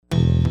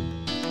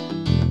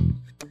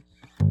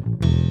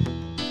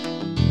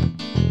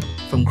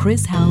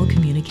Chris Howell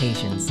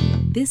Communications.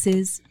 This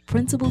is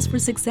Principles for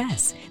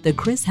Success, the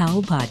Chris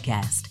Howell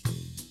Podcast.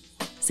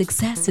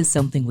 Success is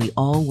something we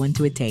all want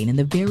to attain in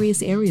the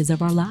various areas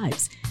of our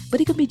lives,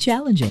 but it can be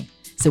challenging.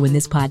 So in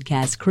this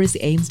podcast, Chris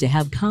aims to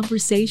have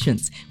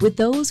conversations with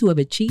those who have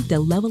achieved a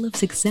level of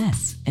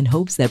success and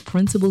hopes that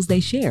principles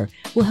they share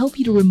will help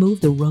you to remove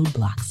the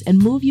roadblocks and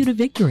move you to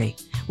victory,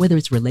 whether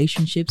it's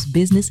relationships,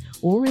 business,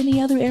 or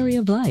any other area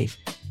of life.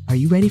 Are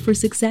you ready for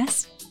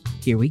success?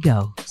 Here we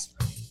go.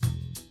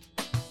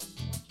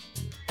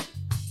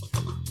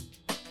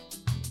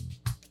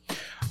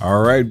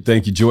 All right.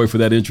 Thank you, Joy, for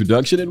that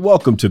introduction, and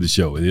welcome to the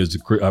show. It is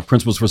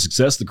Principles for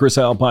Success, the Chris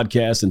Howell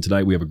Podcast, and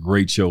tonight we have a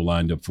great show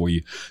lined up for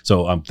you.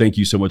 So thank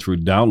you so much for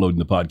downloading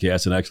the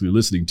podcast and actually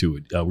listening to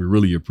it. We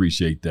really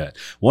appreciate that.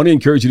 Want to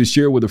encourage you to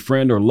share with a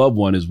friend or loved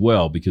one as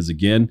well, because,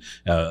 again,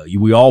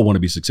 we all want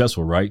to be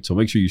successful, right? So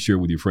make sure you share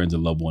with your friends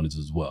and loved ones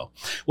as well.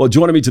 Well,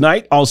 joining me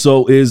tonight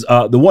also is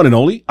the one and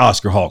only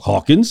Oscar Hawk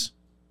Hawkins.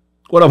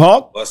 What up,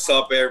 Hawk? What's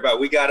up, everybody?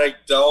 We got a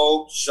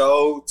dope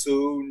show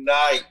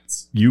tonight.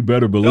 You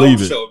better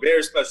believe it. Show,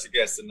 very special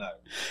guest tonight.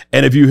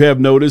 And if you have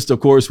noticed, of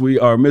course, we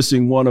are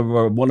missing one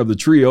of the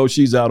trio.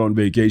 She's out on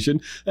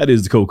vacation. That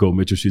is Coco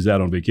Mitchell. She's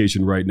out on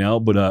vacation right now.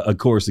 But of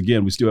course,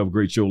 again, we still have a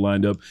great show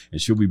lined up, and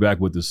she'll be back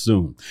with us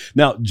soon.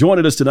 Now,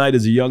 joining us tonight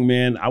is a young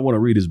man. I want to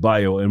read his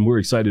bio, and we're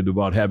excited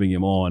about having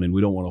him on, and we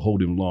don't want to hold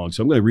him long.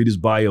 So I'm going to read his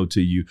bio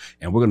to you,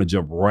 and we're going to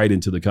jump right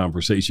into the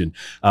conversation.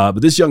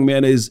 But this young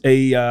man is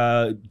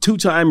a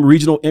two-time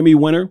regional Emmy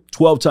winner,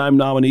 12-time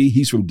nominee.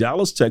 He's from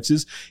Dallas,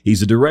 Texas.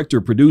 He's a director,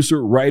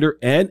 producer, writer,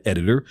 and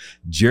editor.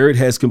 Jerod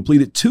has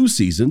completed 2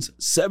 seasons,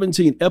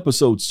 17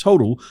 episodes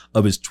total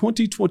of his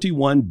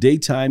 2021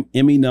 Daytime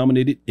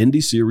Emmy-nominated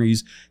indie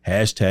series,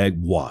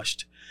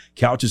 #Washed.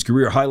 Couch's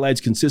career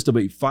highlights consist of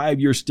a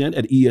 5-year stint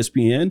at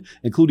ESPN,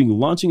 including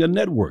launching a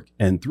network,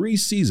 and 3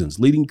 seasons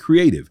leading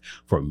creative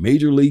for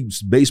Major League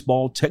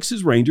Baseball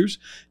Texas Rangers.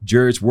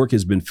 Jerod's work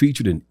has been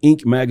featured in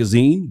Inc.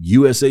 magazine,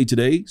 USA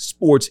Today,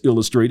 Sports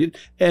Illustrated,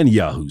 and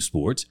Yahoo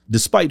Sports.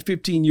 Despite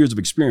 15 years of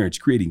experience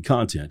creating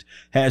content,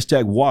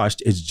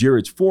 #Washed is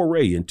Jerod's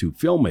foray into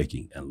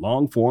filmmaking and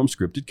long-form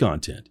scripted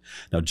content.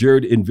 Now,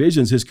 Jerod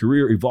envisions his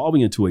career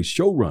evolving into a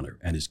showrunner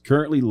and is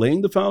currently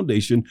laying the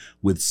foundation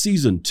with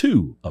season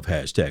 2 of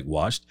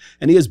 #Washed,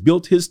 and he has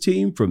built his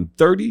team from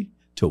 30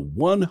 to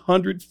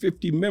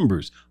 150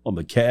 members on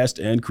the cast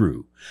and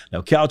crew.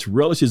 Now, Couch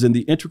relishes in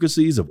the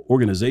intricacies of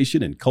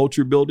organization and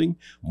culture building,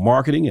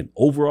 marketing, and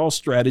overall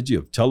strategy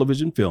of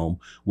television film,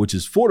 which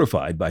is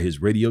fortified by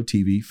his radio,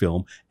 TV,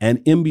 film,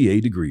 and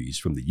MBA degrees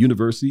from the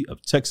University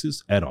of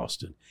Texas at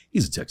Austin.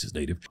 He's a Texas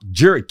native.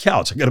 Jerod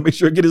Couch. I got to make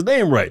sure I get his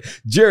name right.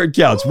 Jerod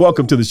Couch,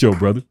 welcome to the show,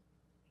 brother.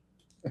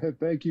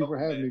 Thank you for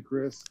having me,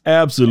 Chris.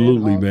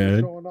 Absolutely, man.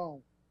 What's going on?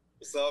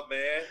 What's up,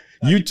 man?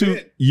 You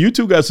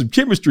two got some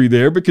chemistry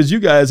there because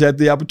you guys had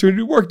the opportunity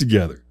to work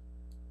together.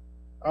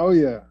 Oh,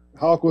 yeah.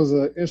 Hawk was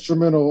an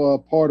instrumental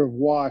part of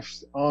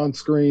Wash on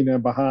screen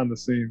and behind the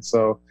scenes.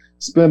 So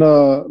spent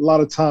a lot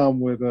of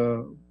time with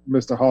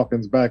Mr.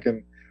 Hawkins back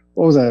in,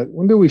 what was that?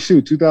 When did we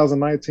shoot?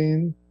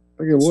 2019? I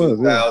think it was.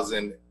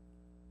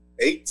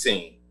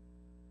 2018.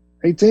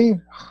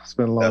 18? It's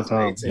been a long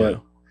time, yeah.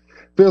 but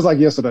feels like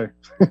yesterday.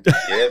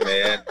 Yeah,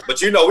 man. But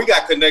we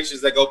got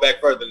connections that go back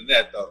further than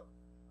that, though.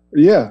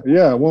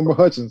 Yeah. Wilmer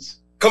Hutchins.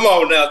 Come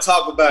on now,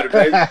 talk about it,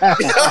 baby.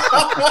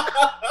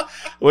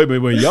 Wait.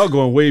 Y'all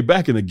going way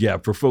back in the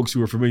gap for folks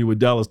who are familiar with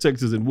Dallas,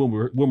 Texas, and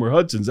Wilmer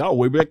Hutchins. Y'all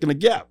way back in the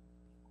gap.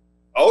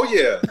 Oh,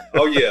 yeah.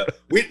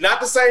 We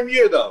not the same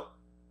year, though.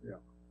 Yeah.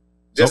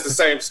 Just the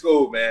same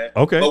school, man.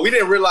 Okay. But we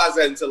didn't realize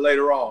that until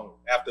later on,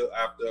 after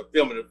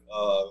filming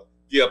a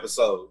few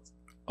episodes.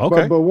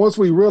 Okay. But once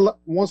we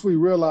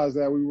realized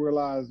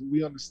that,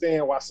 we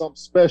understand why something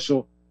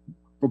special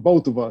for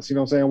both of us. You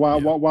know what I'm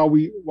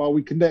saying? Why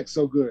we connect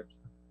so good.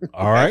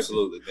 All right.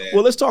 Absolutely, man.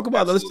 Well, let's talk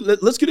about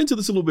let's get into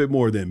this a little bit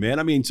more then, man.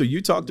 I mean, so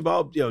you talked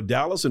about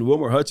Dallas and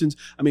Wilmer Hutchins.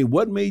 I mean,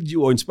 what made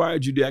you or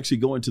inspired you to actually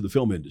go into the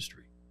film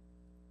industry?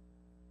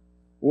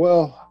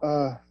 Well,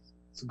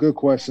 it's a good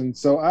question.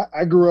 So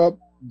I grew up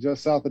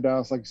just south of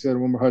Dallas, like you said,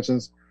 Wilmer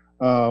Hutchins.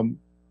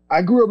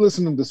 I grew up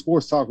listening to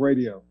sports talk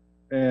radio,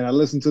 and I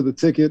listened to The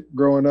Ticket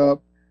growing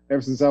up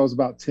ever since I was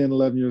about 10,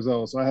 11 years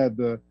old. So I had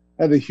the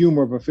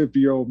humor of a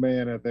 50-year-old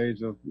man at the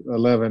age of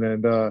 11.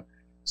 And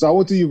so I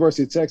went to the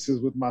University of Texas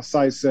with my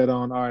sights set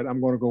on, all right, I'm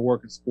going to go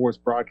work in sports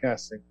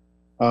broadcasting.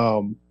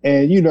 And,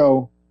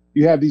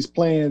 you have these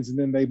plans and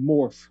then they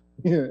morph.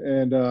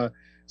 And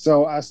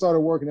so I started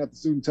working at the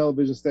student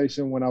television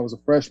station when I was a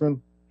freshman.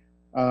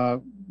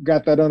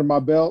 Got that under my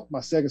belt.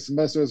 My second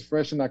semester as a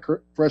freshman,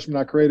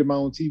 I created my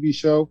own TV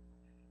show.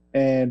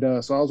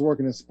 And so I was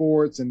working in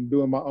sports and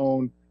doing my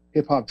own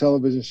hip-hop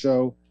television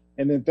show.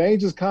 And then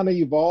things just kind of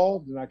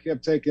evolved, and I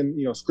kept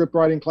taking, script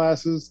writing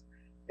classes.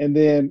 And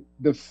then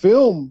the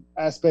film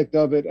aspect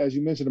of it, as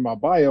you mentioned in my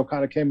bio,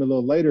 kind of came a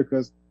little later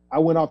because I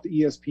went off to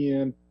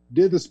ESPN,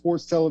 did the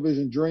sports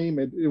television dream.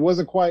 It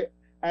wasn't quite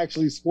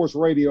actually sports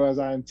radio as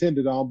I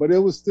intended on, but it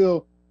was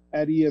still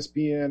at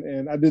ESPN.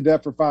 And I did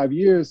that for 5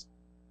 years.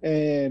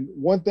 And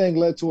one thing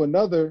led to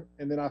another.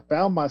 And then I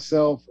found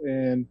myself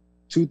in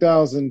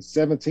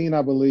 2017,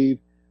 I believe.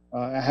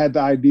 I had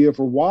the idea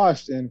for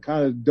Washed and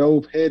kind of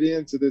dove head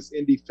into this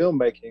indie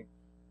filmmaking.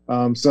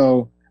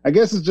 So I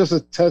guess it's just a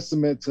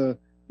testament to,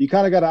 you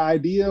kind of got an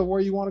idea of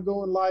where you want to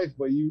go in life,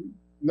 but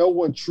no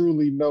one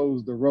truly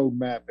knows the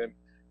roadmap. And,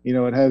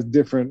 it has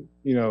different,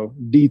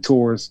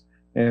 detours.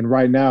 And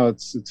right now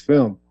it's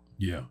film.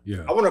 Yeah.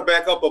 I want to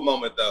back up a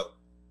moment, though,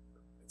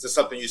 to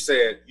something you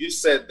said. You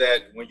said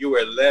that when you were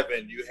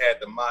 11, you had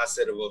the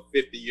mindset of a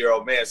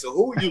 50-year-old man. So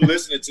who were you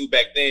listening to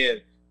back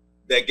then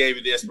that gave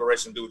you the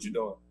inspiration to do what you're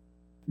doing?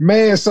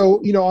 Man, so,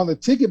 on the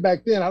ticket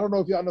back then, I don't know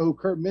if y'all know who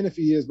Kurt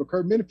Menefee is, but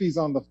Kurt Menefee's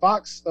on the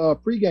Fox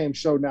pregame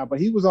show now, but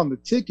he was on the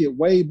ticket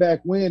way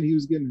back when he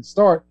was getting his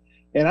start.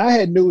 And I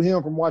had knew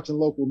him from watching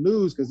local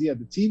news because he had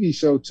the TV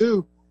show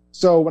too.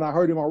 So when I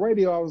heard him on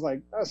radio, I was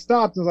like, I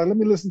stopped and was like, let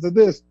me listen to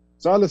this.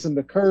 So I listened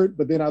to Kurt,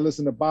 but then I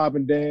listened to Bob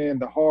and Dan,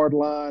 the Hard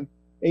Line.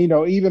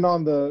 And, even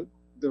on the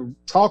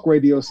talk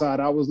radio side,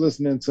 I was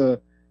listening to,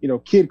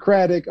 Kid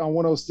Craddock on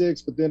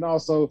 106, but then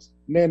also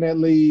Nanette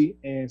Lee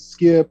and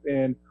Skip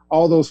and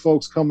all those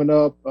folks coming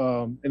up.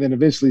 And then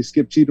eventually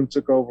Skip Cheatham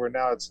took over, and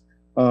now it's,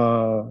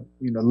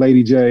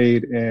 Lady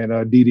Jade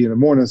and Dee Dee in the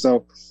morning.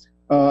 So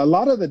a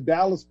lot of the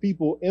Dallas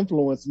people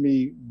influenced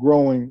me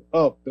growing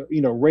up,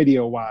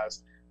 radio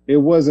wise. It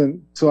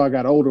wasn't till I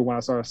got older when I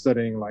started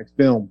studying like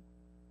film.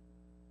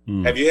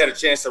 Have you had a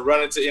chance to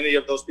run into any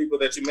of those people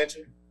that you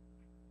mentioned?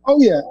 Oh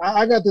yeah,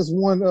 I got this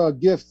one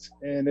gift,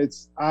 and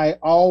I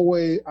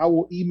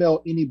will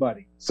email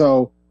anybody.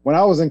 So when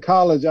I was in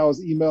college, I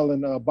was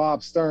emailing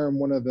Bob Stern,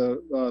 one of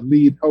the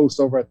lead hosts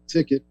over at the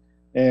Ticket,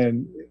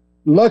 and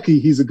lucky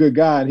he's a good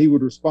guy, and he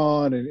would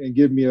respond and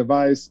give me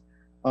advice.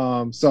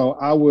 So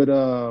I would,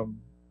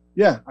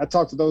 I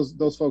talk to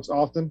those folks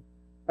often.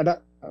 And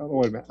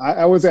wait a minute,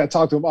 I would say I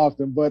talk to them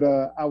often, but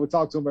I would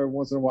talk to them every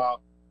once in a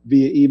while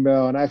via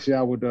email, and actually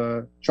I would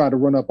try to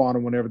run up on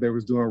them whenever they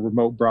was doing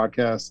remote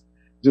broadcasts,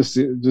 just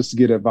to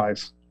get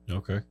advice.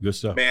 Okay, good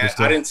stuff. Man, good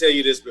stuff. I didn't tell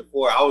you this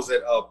before. I was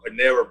at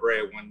Panera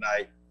Bread one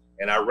night,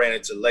 and I ran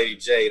into Lady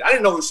Jade. I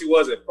didn't know who she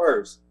was at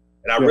first,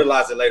 and I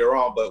realized it later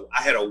on, but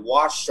I had a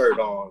Wash shirt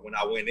on when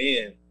I went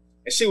in,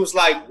 and she was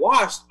like,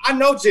 Wash, I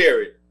know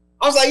Jerod.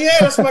 I was like, yeah,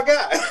 that's my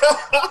guy.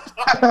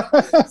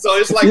 So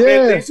it's like,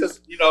 man, things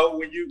just,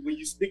 when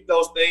you speak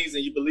those things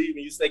and you believe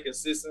and you stay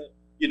consistent,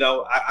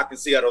 I can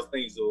see how those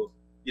things will,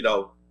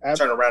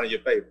 turn around in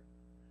your favor.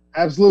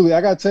 Absolutely. I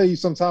got to tell you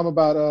sometime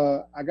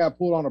about, I got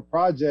pulled on a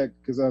project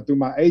because through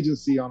my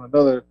agency on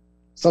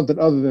something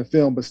other than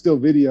film, but still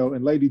video.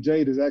 And Lady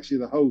Jade is actually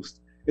the host.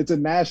 It's a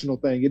national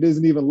thing. It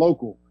isn't even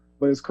local,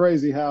 but it's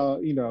crazy how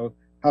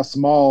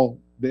small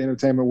the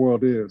entertainment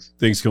world is.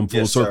 Things come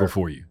full circle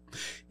for you.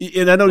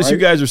 And I noticed you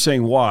guys are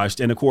saying Washed,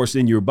 and of course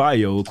in your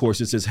bio, of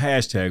course it says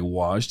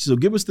 #Washed. So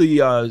give us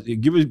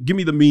give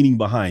me the meaning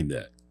behind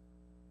that.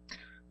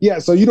 Yeah,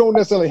 so you don't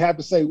necessarily have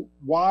to say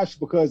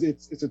Washed because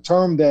it's a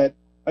term that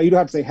you don't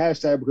have to say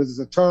hashtag because it's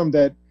a term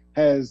that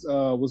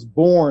was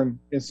born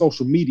in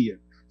social media.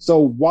 So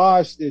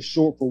Washed is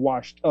short for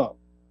washed up,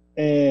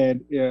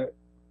 and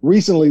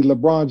recently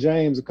LeBron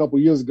James a couple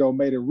years ago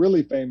made it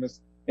really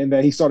famous in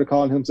that he started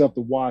calling himself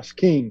the Wash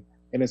King,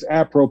 and it's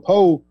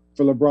apropos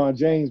for LeBron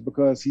James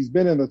because he's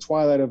been in the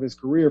twilight of his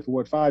career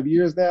for 5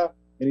 years now,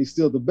 and he's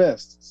still the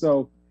best.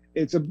 So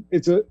it's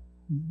a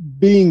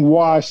being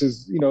washed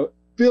is,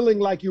 feeling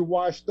like you're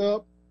washed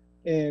up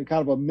and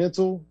kind of a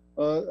mental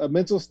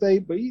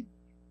state, but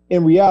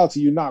in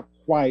reality, you're not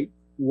quite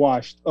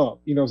washed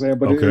up, you know what I'm saying?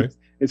 But okay.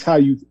 It's how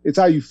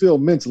you feel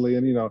mentally.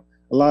 And, a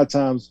lot of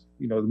times,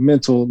 the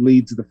mental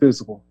leads to the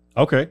physical.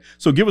 Okay.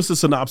 So give us a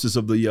synopsis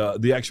of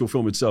the actual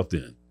film itself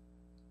then.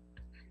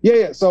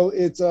 Yeah. So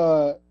it's,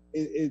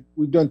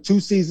 we've done 2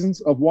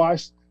 seasons of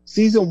Washed.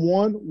 Season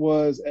 1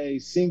 was a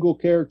single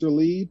character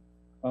lead.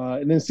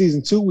 And then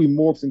season 2, we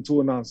morphed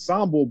into an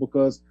ensemble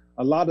because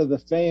a lot of the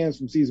fans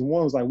from season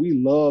 1 was like, we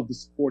love the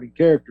supporting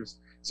characters.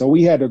 So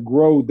we had to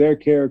grow their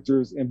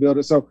characters and build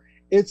it. So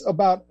it's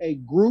about a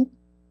group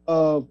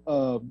of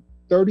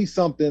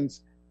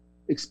 30-somethings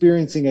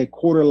experiencing a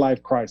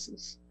quarter-life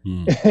crisis.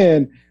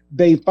 And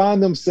they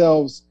find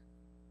themselves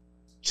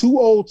too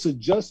old to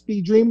just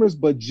be dreamers,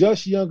 but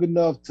just young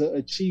enough to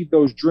achieve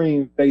those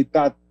dreams they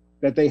thought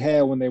that they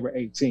had when they were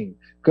 18.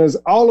 Because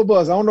all of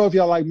us, I don't know if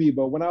y'all like me,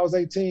 but when I was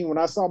 18, when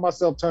I saw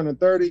myself turning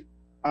 30,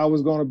 I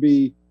was going to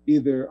be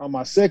either on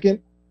my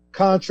second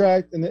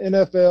contract in the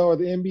NFL or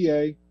the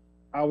NBA.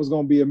 I was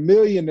going to be a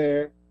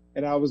millionaire,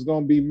 and I was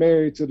going to be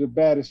married to the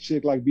baddest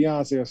chick like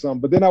Beyonce or something.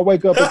 But then I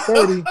wake up at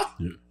 30,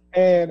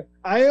 and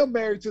I am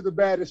married to the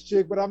baddest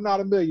chick, but I'm not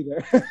a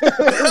millionaire.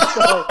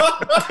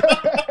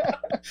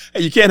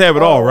 Hey, you can't have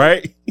it all,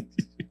 right? You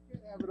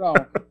can't have it all.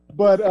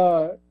 But,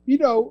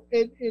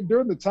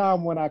 during the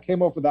time when I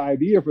came up with the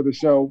idea for the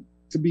show,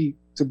 to be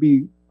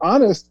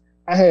honest,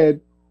 I had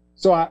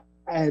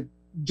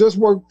just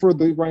worked for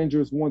the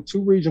Rangers, won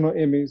 2 regional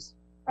Emmys.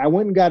 I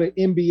went and got an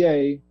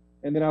MBA,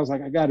 and then I was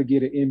like, I got to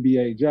get an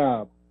MBA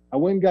job. I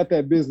went and got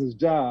that business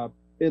job.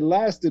 It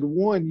lasted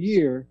 1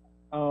 year.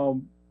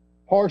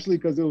 partially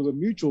because it was a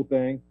mutual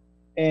thing.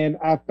 And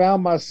I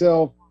found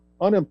myself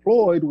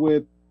unemployed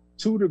with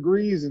 2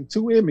 degrees and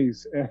 2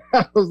 Emmys. And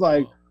I was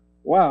like,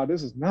 wow,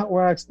 this is not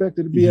where I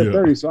expected to be at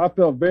 30. So I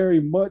felt very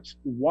much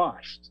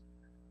washed.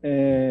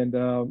 And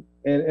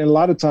a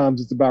lot of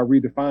times it's about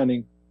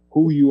redefining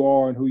who you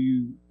are and who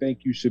you think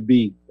you should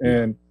be.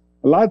 And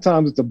a lot of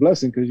times it's a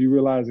blessing because you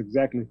realize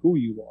exactly who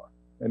you are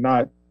and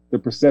not the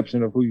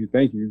perception of who you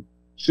think you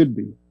should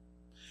be.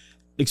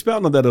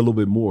 Expound on that a little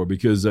bit more,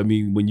 because I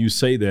mean, when you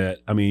say that,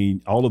 I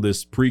mean, all of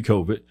this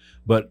pre-COVID,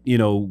 but you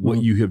know,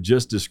 what you have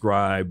just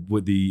described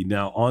with the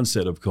now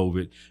onset of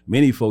COVID,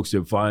 many folks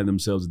have find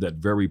themselves at that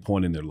very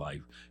point in their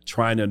life,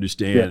 trying to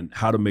understand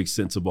how to make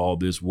sense of all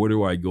this. Where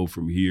do I go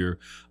from here?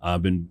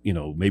 I've been, you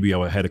know, maybe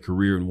I had a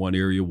career in one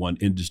area, one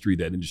industry,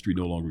 that industry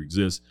no longer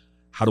exists.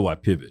 How do I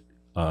pivot?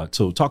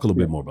 So talk a little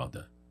bit more about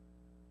that.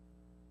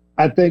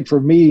 I think for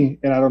me,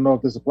 and I don't know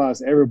if this applies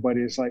to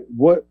everybody, it's like,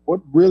 what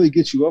really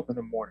gets you up in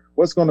the morning?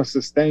 What's going to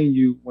sustain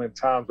you when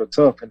times are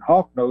tough? And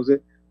Hawk knows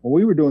it. When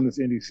we were doing this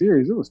indie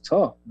series, it was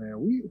tough,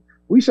 man.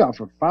 We shot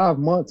for 5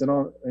 months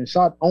and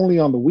shot only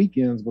on the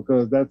weekends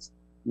because that's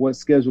what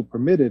schedule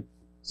permitted.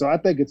 So I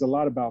think it's a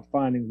lot about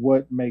finding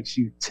what makes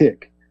you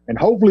tick. And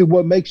hopefully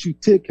what makes you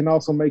tick can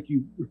also make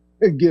you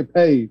get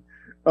paid.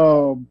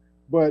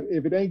 But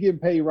if it ain't getting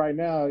paid right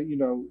now, you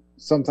know,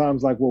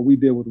 sometimes like what we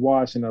did with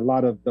Wash and a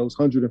lot of those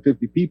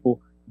 150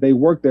 people, they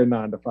worked their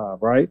 9 to 5,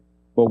 right?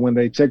 But when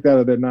they checked out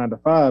of their 9 to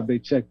 5, they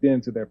checked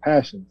into their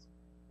passions.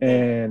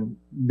 And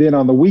then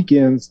on the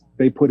weekends,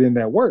 they put in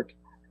that work.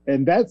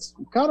 And that's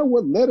kind of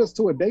what led us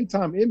to a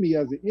daytime Emmy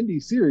as an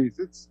indie series.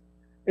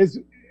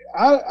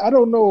 I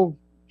don't know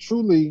if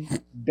truly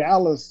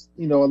Dallas,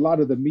 you know, a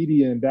lot of the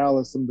media in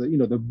Dallas, some of the, you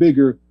know, the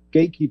bigger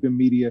gatekeeping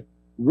media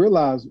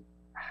realized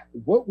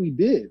what we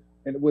did.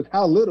 And with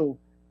how little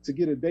to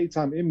get a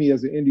daytime Emmy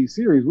as an indie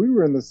series, we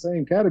were in the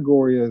same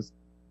category as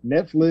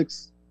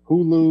Netflix,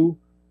 Hulu,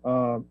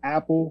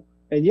 Apple.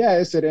 And yeah,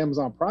 it said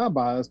Amazon Prime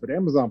by us, but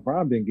Amazon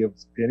Prime didn't give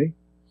us a penny.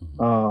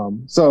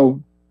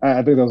 So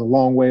I think that was a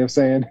long way of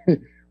saying,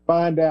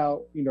 find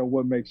out, you know,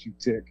 what makes you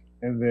tick,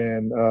 and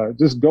then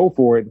just go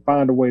for it and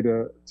find a way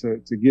to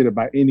get it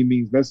by any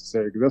means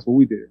necessary, because that's what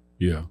we did.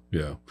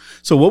 Yeah.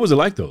 So what was it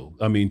like, though?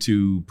 I mean,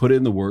 to put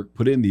in the work,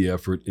 put in the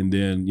effort, and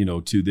then, you know,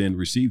 to then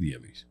receive the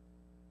Emmys.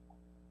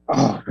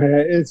 Oh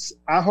man,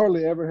 I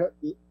hardly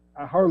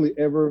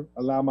ever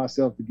allow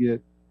myself to get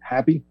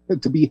happy,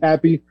 to be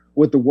happy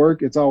with the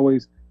work. It's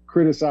always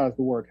criticize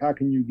the work. How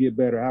can you get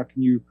better? How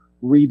can you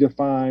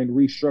redefine,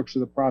 restructure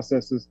the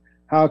processes?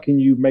 How can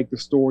you make the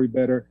story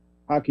better?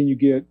 How can you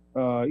get,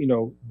 you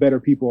know,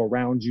 better people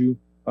around you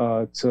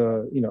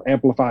to, you know,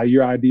 amplify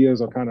your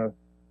ideas or kind of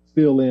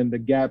fill in the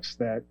gaps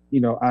that,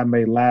 you know, I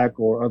may lack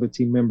or other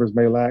team members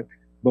may lack.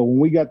 But when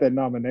we got that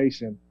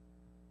nomination,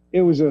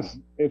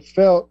 it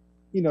felt,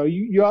 you know,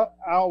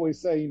 I always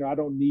say, you know, I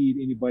don't need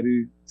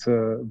anybody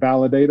to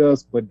validate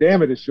us, but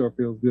damn it, it sure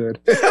feels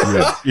good.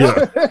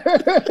 Yeah.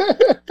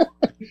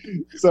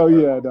 So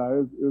yeah,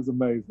 no, it was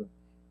amazing.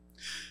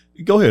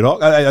 Go ahead,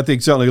 Hawk. I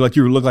think sounded like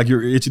you look like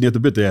you're itching at the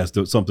bit to ask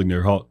something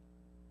there, Hawk.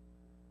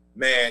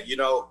 Man, you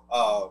know,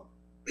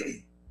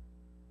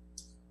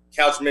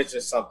 Couch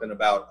mentioned something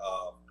about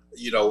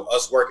you know,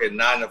 us working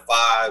 9 to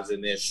 5s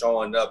and then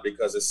showing up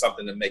because it's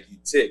something to make you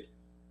tick.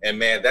 And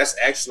man, that's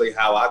actually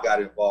how I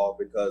got involved,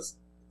 because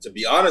to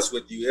be honest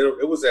with you,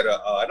 it was at and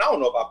I don't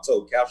know if I've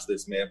told Couch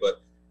this, man,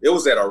 but it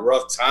was at a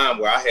rough time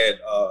where I had,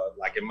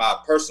 like in my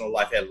personal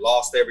life, had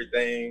lost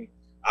everything.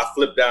 I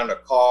flipped down the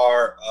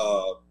car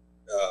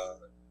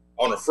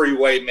on the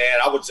freeway, man.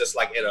 I was just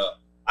like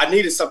I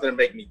needed something to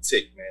make me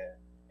tick, man.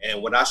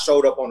 And when I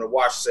showed up on the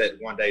Wash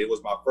set one day, it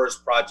was my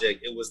first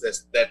project. It was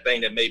that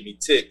thing that made me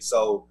tick.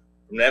 So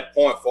from that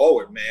point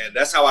forward, man,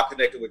 that's how I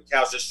connected with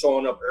Couch, just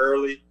showing up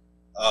early,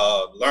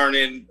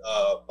 learning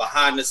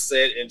behind the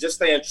set and just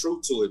staying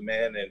true to it,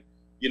 man. And,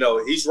 you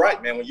know, he's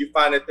right, man. When you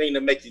find that thing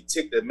that make you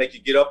tick, that make you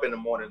get up in the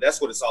morning, that's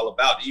what it's all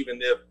about. Even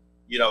if,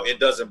 you know, it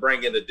doesn't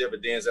bring in the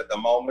dividends at the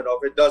moment, or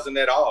if it doesn't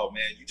at all,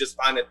 man, you just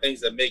find the things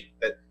that make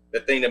the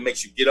thing that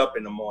makes you get up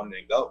in the morning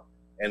and go.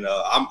 And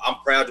I'm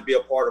proud to be a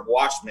part of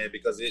Wash, man,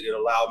 because it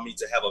allowed me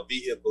to have a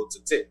vehicle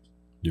to tick.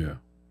 Yeah.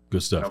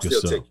 Good stuff.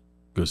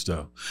 Good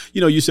stuff.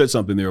 You know, you said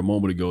something there a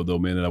moment ago, though,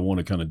 man, that I want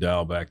to kind of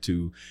dial back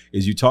to,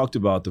 is you talked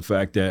about the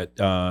fact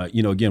that,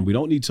 you know, again, we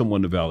don't need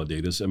someone to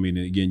validate us. I mean,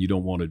 again, you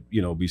don't want to,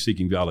 you know, be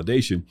seeking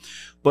validation.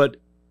 But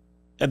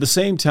at the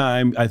same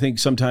time, I think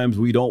sometimes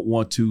we don't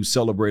want to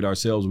celebrate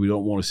ourselves. We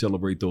don't want to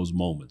celebrate those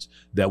moments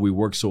that we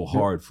work so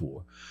hard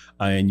for.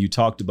 And you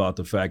talked about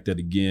the fact that,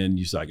 again,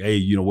 you're like, hey,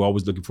 you know, we're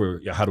always looking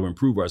for how to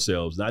improve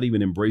ourselves, not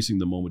even embracing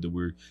the moment that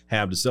we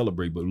have to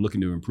celebrate, but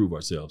looking to improve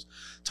ourselves.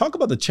 Talk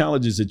about the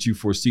challenges that you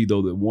foresee,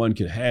 though, that one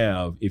can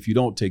have if you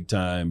don't take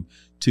time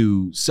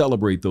to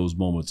celebrate those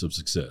moments of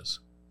success.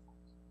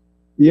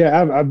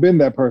 Yeah, I've been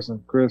that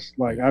person, Chris.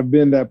 Like, I've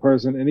been that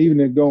person. And even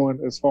in going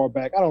as far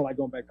back, I don't like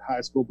going back to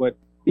high school, but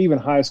even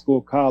high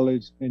school,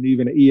 college, and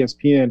even at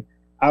ESPN,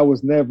 I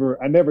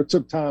never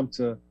took time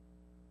to,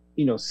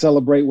 you know,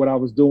 celebrate what I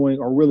was doing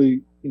or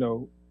really, you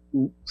know,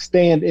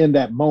 stand in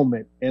that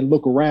moment and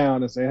look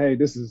around and say, hey,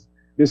 this is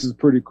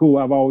pretty cool.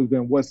 I've always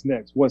been, what's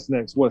next? What's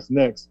next? What's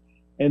next?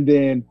 And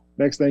then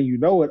next thing you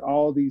know it,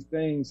 all these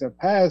things have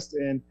passed.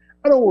 And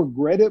I don't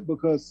regret it,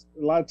 because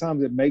a lot of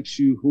times it makes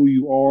you who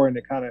you are, and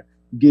it kind of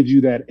gives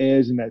you that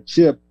edge and that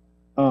chip.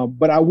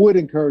 But I would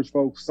encourage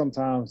folks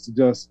sometimes to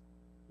just,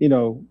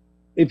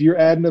 if you're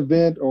at an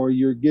event or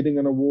you're getting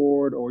an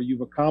award or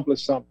you've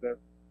accomplished something,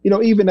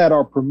 even at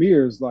our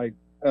premieres, like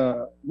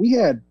we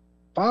had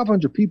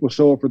 500 people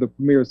show up for the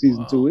premiere of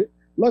season 2.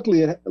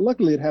 Luckily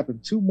it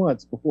happened 2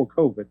 months before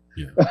COVID.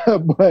 Yeah.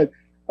 But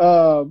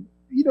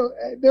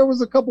there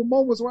was a couple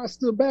moments where I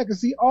stood back and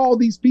see all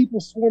these people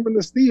swarming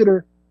this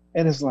theater,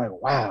 and it's like,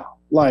 wow,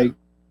 like,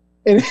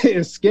 and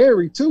it's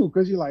scary too,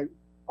 because you're like,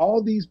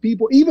 all these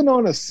people, even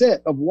on a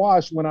set of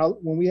Wash,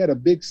 when we had a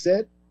big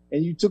set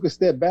and you took a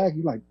step back,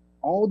 you're like,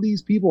 all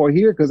these people are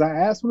here because I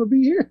asked them to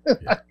be here.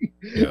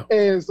 Yeah.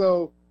 And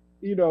so,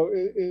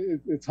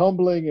 it's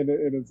humbling and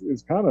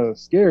it's kind of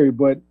scary,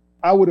 but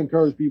I would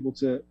encourage people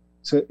to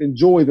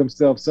enjoy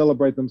themselves,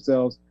 celebrate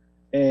themselves,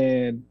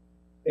 and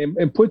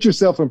put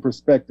yourself in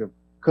perspective.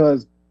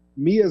 Because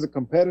me as a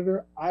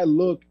competitor, I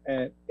look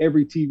at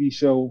every TV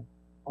show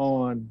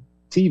on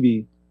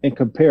TV and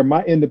compare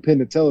my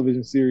independent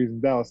television series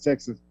in Dallas,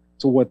 Texas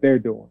to what they're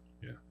doing.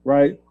 Yeah.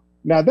 Right?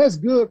 Now, that's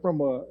good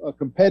from a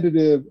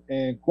competitive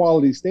and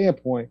quality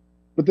standpoint.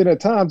 But then at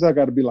times I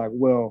got to be like,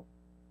 well,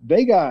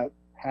 they got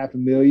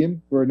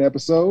 $500,000 for an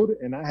episode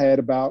and I had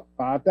about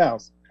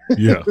 5,000.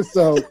 Yeah.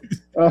 So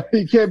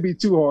you can't be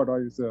too hard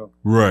on yourself.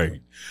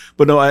 Right.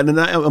 But no,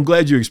 I'm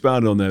glad you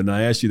expounded on that. And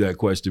I asked you that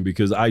question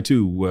because I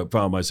too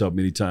found myself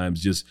many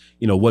times just,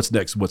 what's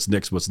next, what's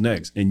next, what's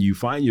next. And you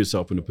find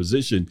yourself in a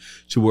position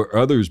to where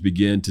others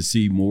begin to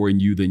see more in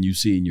you than you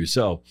see in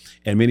yourself.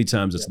 And many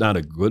times it's not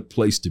a good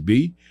place to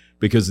be,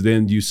 because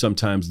then you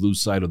sometimes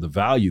lose sight of the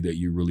value that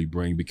you really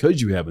bring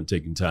because you haven't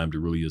taken time to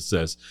really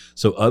assess.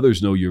 So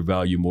others know your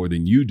value more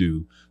than you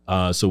do.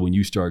 So when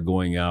you start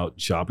going out,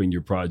 shopping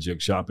your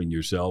project, shopping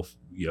yourself,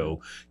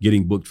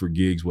 getting booked for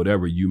gigs,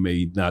 whatever, you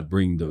may not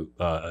bring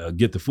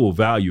get the full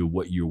value of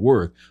what you're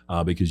worth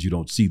because you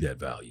don't see that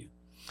value.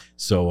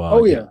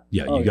 So you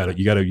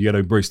gotta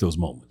embrace those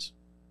moments.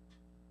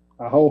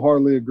 I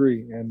wholeheartedly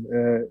agree.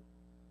 And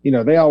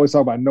they always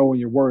talk about knowing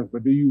your worth,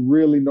 but do you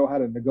really know how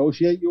to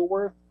negotiate your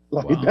worth?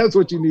 Like, wow. That's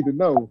what you need to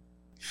know.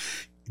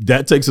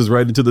 That takes us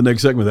right into the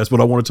next segment. That's what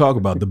I want to talk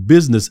about, the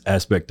business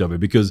aspect of it.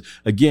 Because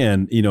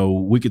again,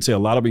 we could say a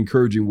lot of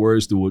encouraging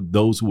words to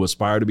those who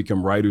aspire to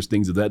become writers,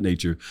 things of that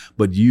nature.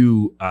 But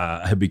you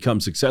have become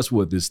successful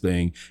with this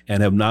thing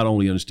and have not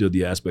only understood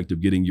the aspect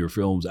of getting your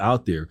films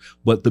out there,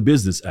 but the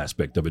business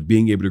aspect of it,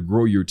 being able to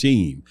grow your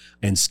team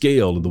and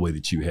scale in the way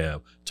that you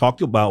have.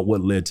 Talk about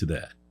what led to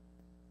that.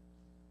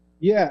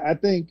 Yeah, I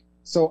think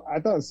so.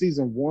 I thought in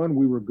season 1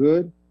 we were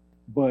good,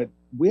 but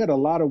we had a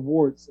lot of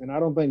warts, and I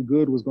don't think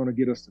good was going to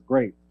get us to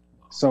great.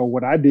 So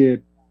what I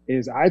did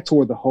is I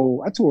tore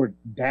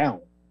down,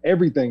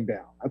 everything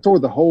down. I tore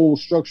the whole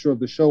structure of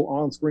the show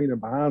on screen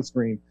and behind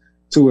screen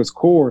to its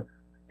core.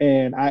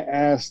 And I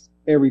asked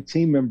every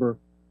team member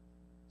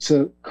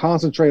to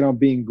concentrate on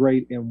being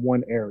great in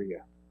one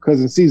area. Because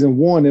in season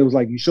 1, it was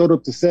like you showed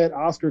up to set.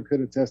 Oscar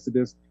could attest to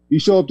this. You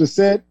show up to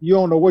set, you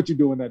don't know what you're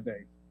doing that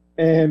day.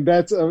 And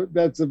that's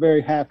a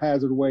very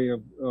haphazard way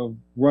of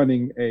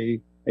running a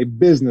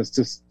business,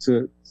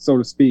 to so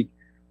to speak.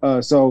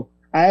 So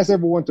I asked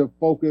everyone to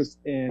focus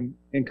and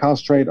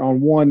concentrate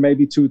on one,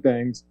 maybe two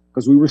things,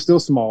 because we were still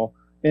small.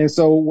 And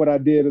so what I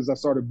did is I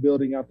started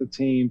building out the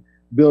team,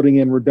 building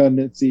in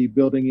redundancy,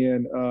 building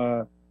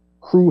in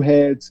crew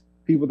heads,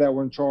 people that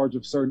were in charge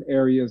of certain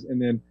areas,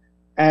 and then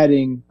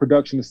adding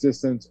production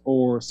assistants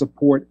or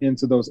support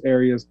into those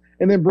areas,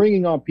 and then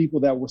bringing on people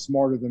that were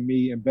smarter than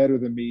me and better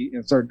than me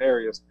in certain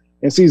areas.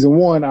 In season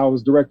 1, I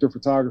was director of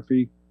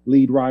photography,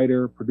 lead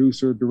writer,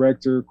 producer,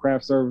 director,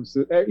 craft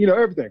services,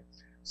 everything.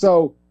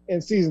 So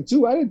in season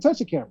 2, I didn't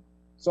touch a camera.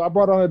 So I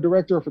brought on a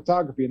director of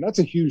photography, and that's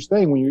a huge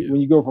thing when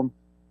you go from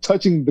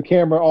touching the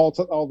camera all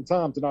the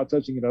time to not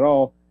touching it at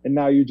all. And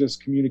now you're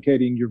just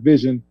communicating your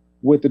vision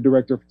with the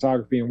director of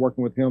photography and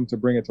working with him to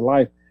bring it to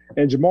life.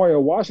 And Jamario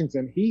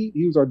Washington, he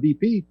was our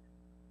DP.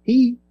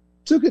 He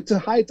took it to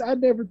heights I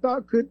never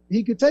thought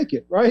he could take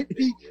it, right?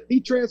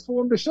 He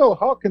transformed the show.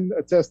 Hawk can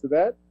attest to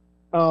that.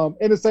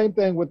 And the same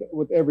thing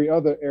with every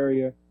other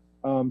area.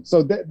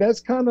 So that's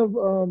kind of,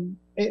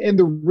 and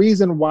the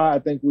reason why I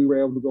think we were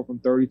able to go from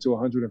 30 to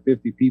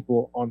 150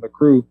 people on the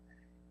crew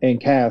and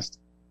cast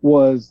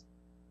was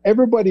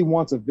everybody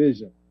wants a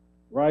vision,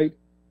 right?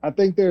 I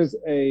think there's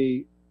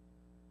an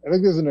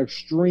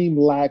extreme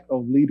lack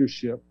of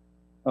leadership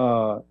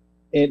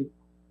in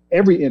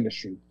every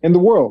industry in the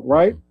world,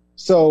 right?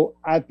 So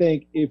I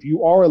think if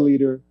you are a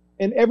leader,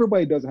 and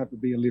everybody doesn't have to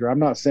be a leader. I'm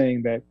not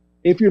saying that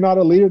if you're not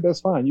a leader, that's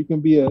fine. You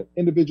can be an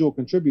individual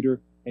contributor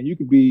and you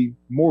can be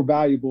more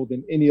valuable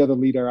than any other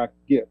leader I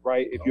could get,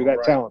 right? If you're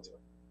that talented,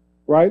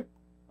 right?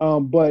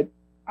 But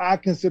I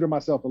consider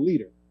myself a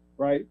leader,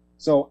 right?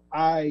 So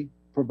I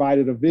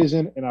provided a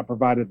vision and I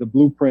provided the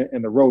blueprint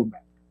and the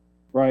roadmap,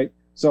 right?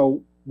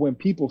 So when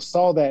people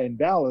saw that in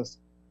Dallas,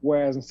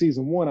 whereas in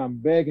season 1, I'm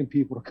begging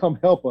people to come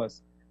help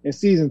us. In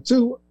season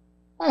 2,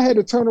 I had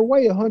to turn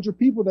away 100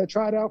 people that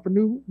tried out for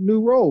new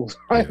roles,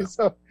 right? Yeah.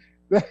 So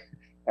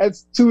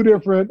that's two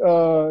different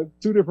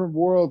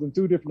worlds and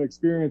two different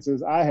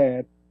experiences I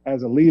had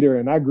as a leader,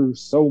 and I grew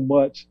so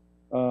much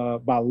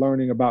by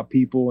learning about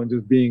people and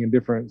just being in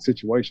different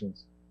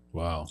situations.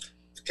 Wow.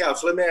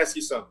 Couch, let me ask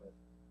you something.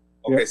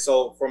 Okay, yeah.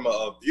 So from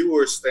a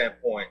viewer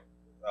standpoint,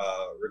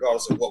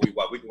 regardless of what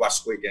we can watch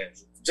Squid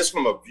Games. Just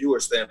from a viewer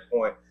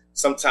standpoint,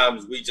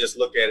 sometimes we just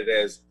look at it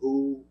as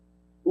who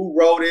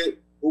wrote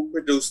it, who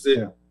produced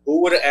it,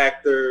 who were the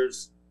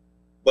actors,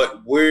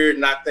 but we're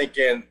not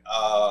thinking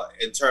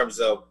in terms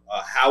of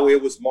how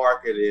it was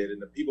marketed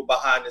and the people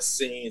behind the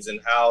scenes and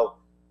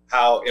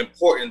how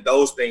important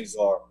those things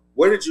are.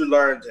 Where did you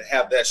learn to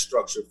have that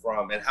structure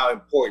from, and how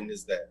important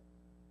is that?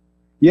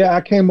 Yeah,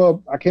 I came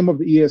up the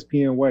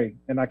ESPN way,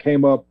 and I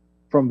came up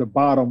from the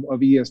bottom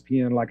of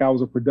ESPN. Like, I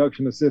was a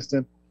production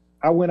assistant.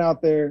 I went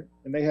out there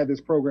and they had this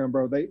program,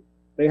 bro.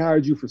 They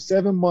hired you for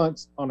 7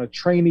 months on a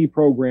trainee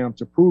program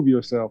to prove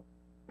yourself,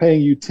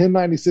 paying you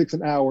 $10.96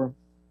 an hour,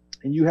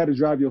 and you had to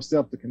drive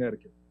yourself to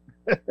Connecticut.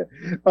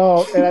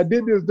 And I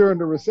did this during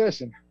the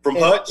recession. From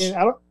Hutch?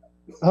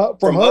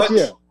 From Hutch,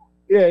 yeah.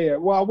 Yeah.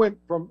 Well,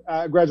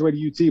 I graduated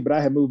UT, but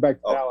I had moved back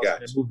to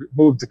Dallas and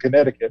moved to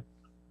Connecticut.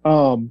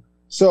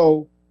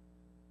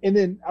 And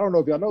then, I don't know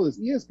if y'all know this,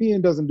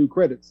 ESPN doesn't do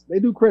credits. They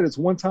do credits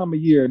one time a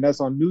year, and that's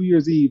on New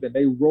Year's Eve, and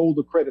they roll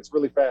the credits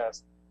really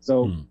fast.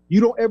 So you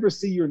don't ever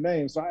see your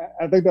name. So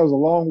I think that was a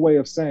long way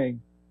of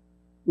saying,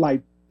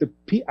 like,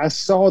 I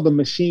saw the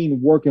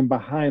machine working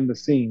behind the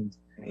scenes.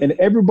 And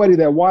everybody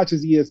that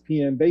watches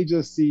ESPN, they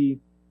just see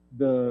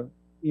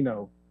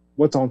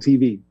what's on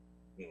TV.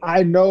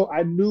 I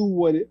knew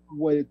what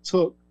it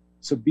took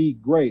to be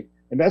great.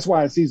 And that's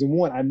why in season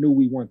 1, I knew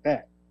we weren't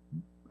that.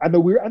 I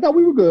thought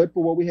we were good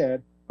for what we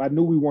had, but I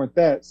knew we weren't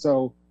that.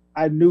 So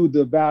I knew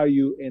the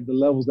value and the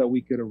levels that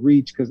we could have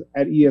reached, because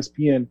at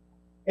ESPN,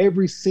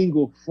 every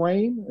single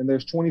frame, and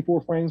there's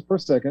 24 frames per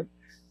second,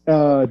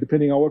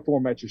 depending on what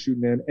format you're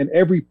shooting in, and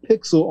every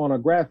pixel on a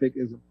graphic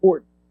is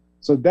important.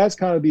 So that's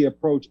kind of the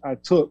approach I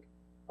took,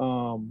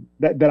 I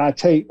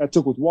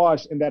took with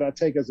Wash, and that I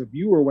take as a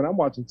viewer when I'm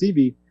watching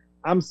TV.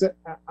 I'm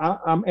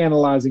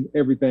analyzing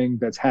everything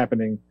that's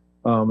happening,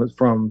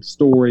 from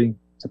story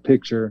to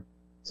picture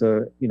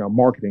to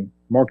marketing.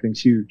 Marketing's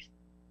huge.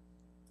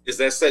 Is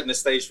that setting the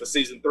stage for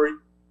season 3?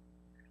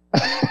 I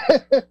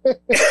had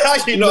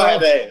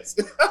to ask.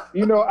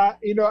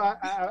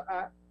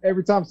 I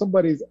every time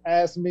somebody's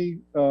asked me,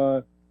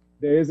 there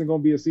isn't going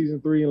to be a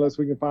season 3 unless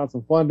we can find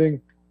some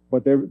funding.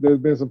 But there's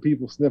been some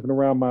people sniffing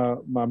around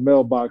my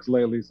mailbox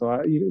lately,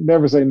 so you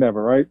never say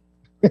never, right?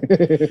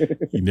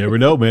 You never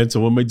know, man.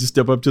 Someone may just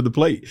step up to the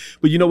plate.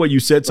 But you know what? You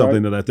said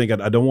something that I think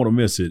I don't want to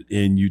miss it.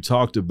 And you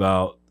talked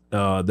about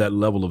that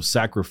level of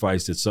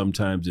sacrifice that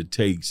sometimes it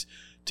takes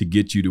to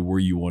get you to where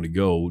you want to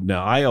go.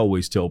 Now, I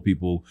always tell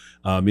people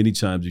many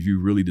times, if you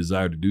really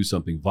desire to do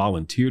something,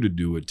 volunteer to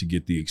do it to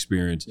get the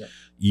experience. Yeah.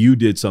 You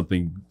did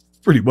something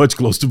pretty much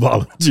close to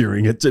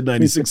volunteering at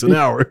 $10.96 an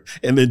hour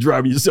and then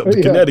driving yourself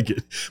to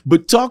Connecticut.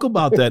 But talk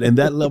about that and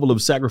that level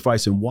of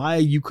sacrifice and why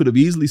you could have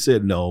easily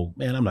said, no,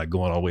 man, I'm not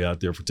going all the way out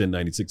there for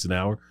 $10.96 an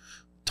hour.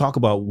 Talk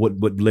about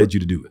what led you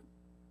to do it.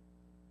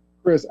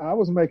 Chris, I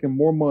was making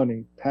more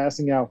money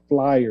passing out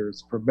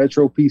flyers for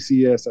Metro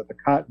PCS at the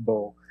Cotton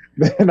Bowl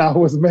than I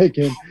was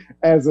making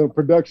as a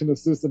production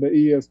assistant at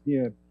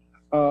ESPN.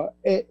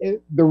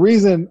 The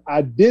reason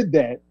I did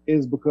that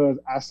is because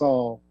I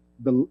saw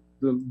the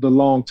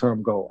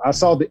long-term goal. I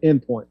saw the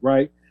end point,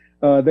 right?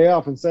 They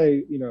often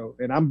say,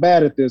 and I'm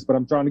bad at this, but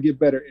I'm trying to get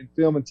better in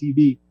film and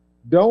TV.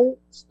 Don't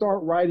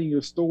start writing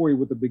your story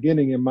with the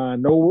beginning in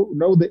mind.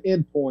 Know the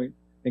end point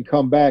and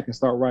come back and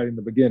start writing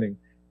the beginning.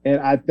 And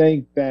I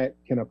think that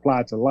can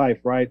apply to life,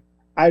 right?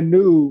 I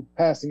knew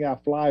passing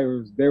out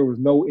flyers, there was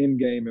no end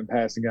game in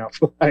passing out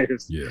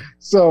flyers. Yeah.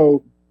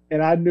 So,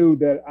 and I knew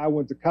that I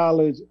went to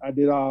college. I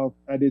did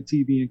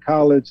TV in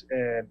college,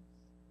 and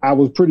I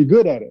was pretty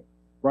good at it,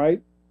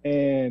 right?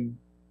 And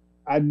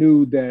I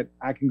knew that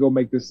I can go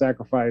make this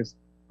sacrifice,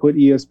 put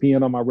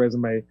ESPN on my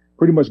resume,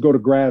 pretty much go to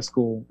grad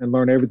school and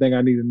learn everything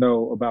I need to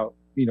know about,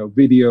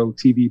 video,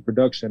 TV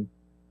production.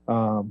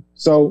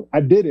 So I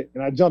did it,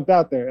 and I jumped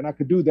out there, and I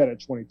could do that at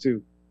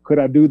 22. Could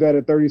I do that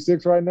at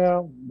 36 right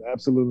now?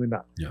 Absolutely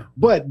not. Yeah.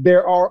 But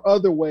there are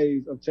other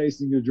ways of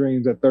chasing your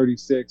dreams at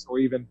 36, or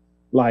even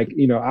like,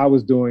 I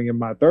was doing in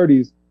my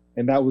 30s,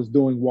 and that was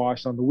doing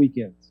Wash on the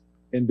weekends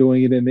and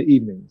doing it in the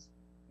evenings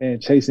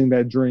and chasing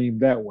that dream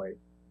that way.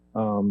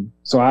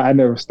 So I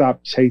never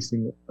stopped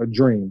chasing a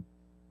dream.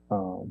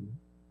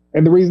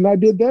 And the reason I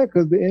did that,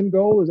 because the end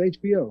goal is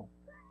HBO.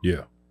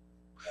 Yeah.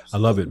 I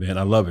love it, man.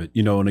 I love it.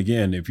 And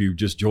again, if you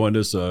just joined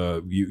us,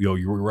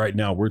 you're right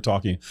now, we're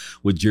talking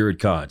with Jerod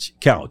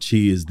Couch.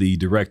 He is the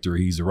director.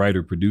 He's a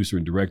writer, producer,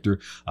 and director,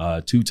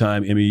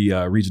 two-time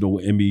regional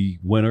Emmy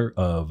winner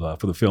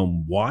for the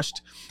film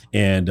Washed.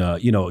 And,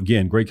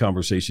 again, great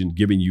conversation,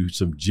 giving you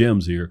some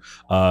gems here,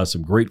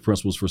 some great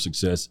principles for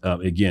success.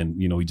 Again,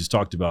 he just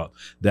talked about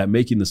that,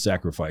 making the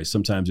sacrifice.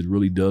 Sometimes it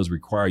really does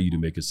require you to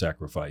make a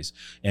sacrifice.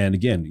 And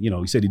again,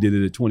 he said he did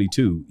it at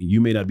 22.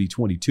 You may not be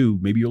 22,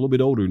 maybe you're a little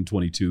bit older than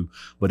 22,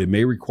 but it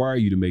may require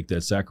you to make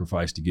that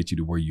sacrifice to get you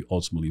to where you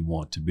ultimately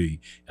want to be.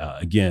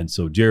 Again,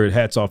 so Jerod,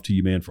 hats off to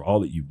you, man, for all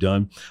that you've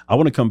done. I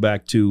want to come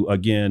back to,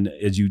 again,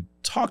 as you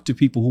talk to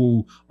people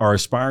who are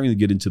aspiring to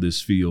get into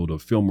this field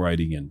of film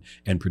writing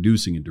and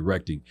producing and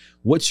directing,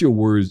 what's your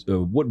words?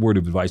 What word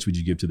of advice would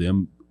you give to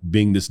them,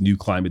 being this new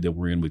climate that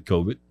we're in with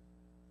COVID?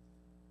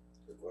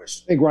 I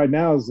think right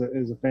now is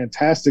a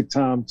fantastic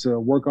time to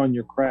work on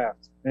your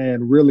craft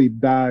and really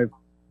dive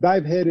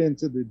head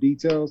into the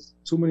details.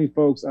 Too many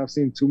folks, I've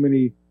seen too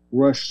many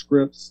rush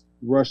scripts,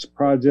 rush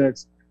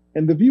projects,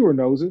 and the viewer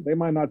knows it. They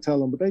might not tell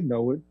them, but they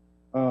know it.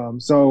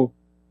 So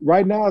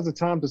right now is the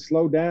time to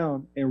slow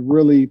down and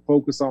really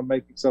focus on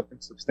making something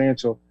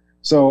substantial.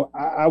 So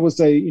I would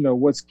say,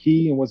 what's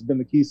key and what's been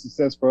the key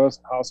success for us,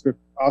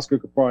 Oscar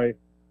could probably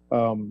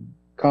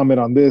comment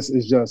on this,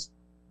 is just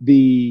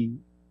the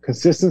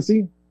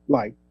consistency.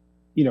 Like,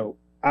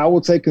 I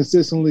will take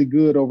consistently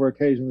good over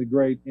occasionally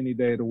great any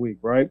day of the week,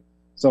 right?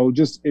 So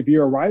just if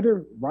you're a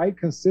writer, write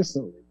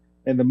consistently.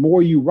 And the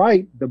more you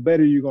write, the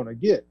better you're going to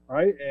get,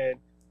 right?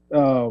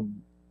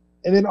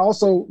 And then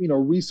also,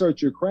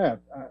 research your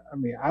craft. I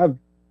mean,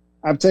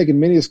 I've taken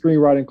many a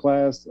screenwriting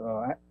class.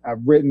 I've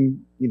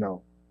written,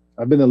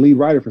 I've been the lead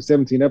writer for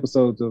 17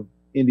 episodes of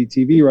indie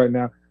TV right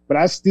now, but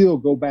I still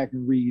go back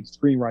and read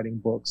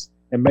screenwriting books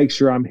and make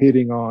sure I'm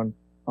hitting on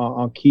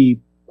key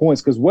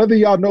points. Because whether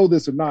y'all know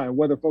this or not, and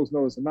whether folks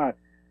know this or not,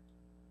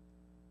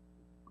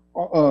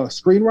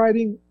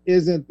 screenwriting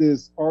isn't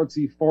this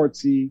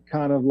artsy-fartsy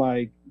kind of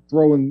like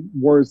throwing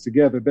words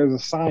together. There's a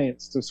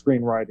science to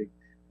screenwriting,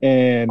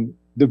 and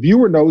the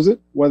viewer knows it,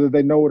 whether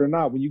they know it or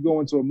not. When you go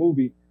into a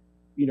movie,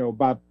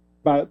 by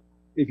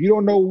if you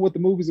don't know what the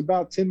movie's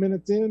about 10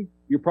 minutes in,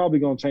 you're probably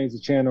going to change the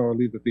channel or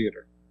leave the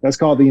theater. That's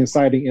called the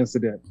inciting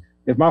incident.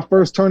 If my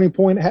first turning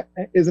point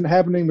isn't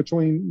happening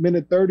between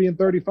minute 30 and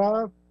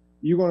 35,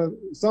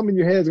 some in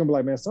your head is gonna be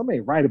like, man, something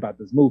ain't right about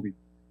this movie.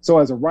 So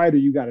as a writer,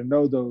 you got to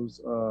know those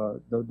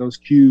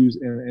cues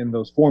and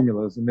those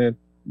formulas, and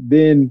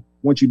then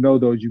once you know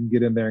those, you can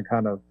get in there and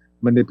kind of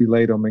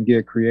manipulate them and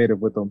get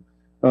creative with them.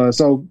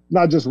 So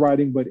not just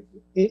writing, but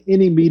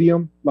any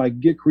medium, like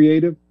get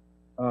creative.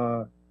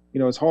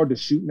 It's hard to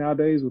shoot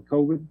nowadays with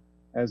COVID,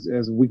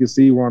 as we can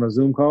see, we're on a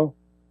Zoom call,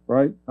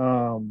 right?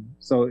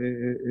 So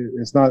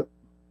it's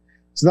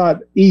not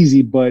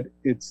easy, but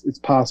it's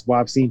possible.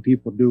 I've seen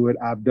people do it.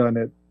 I've done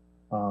it.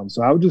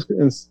 So I would just,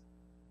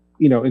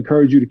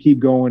 encourage you to keep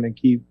going and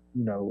keep,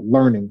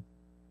 learning.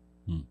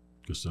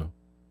 Good stuff.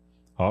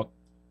 Hawk?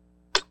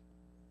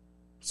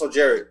 So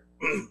Jerod,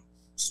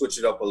 switch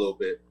it up a little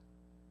bit.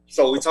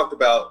 So we talked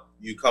about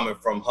you coming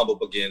from humble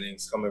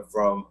beginnings, coming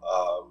from,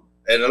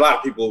 and a lot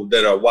of people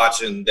that are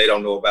watching, they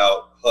don't know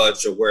about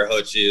Hutch or where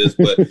Hutch is,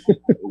 but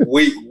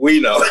we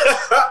know.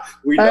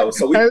 We know.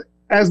 So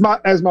as my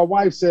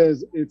wife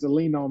says, it's a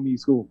lean on me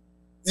school.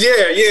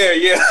 Yeah.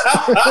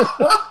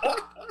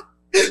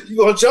 You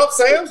gonna jump,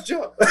 Sam's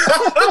jump.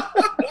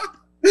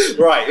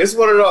 Right, it's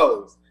one of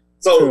those.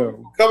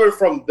 So coming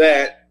from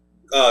that,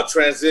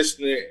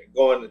 transitioning,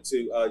 going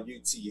into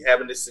UT,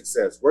 having this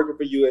success, working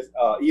for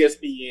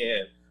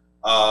ESPN,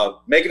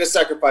 making the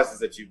sacrifices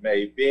that you've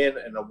made, being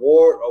an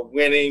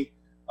award-winning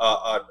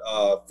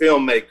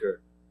filmmaker,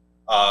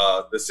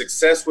 the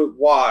success with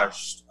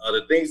Washed,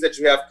 the things that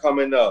you have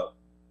coming up,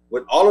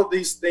 with all of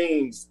these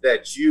things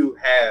that you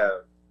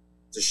have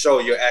to show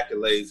your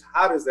accolades,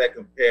 how does that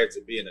compare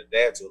to being a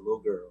dad to a little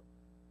girl?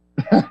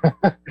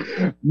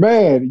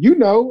 Man,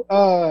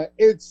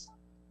 it's,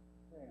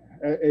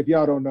 if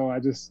y'all don't know,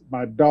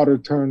 my daughter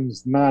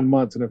turns 9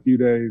 months in a few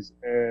days,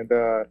 and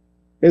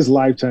it's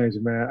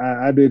life-changing, man.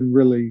 I didn't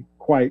really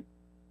quite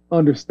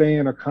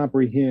understand or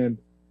comprehend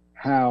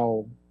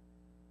how,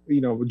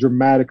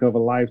 dramatic of a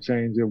life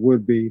change it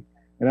would be.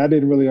 And I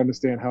didn't really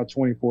understand how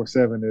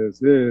 24/7 is.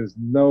 There is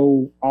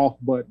no off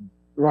button,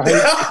 right?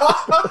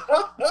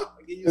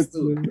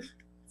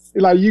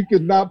 Like you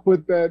could not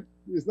put that.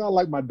 It's not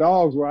like my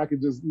dogs where I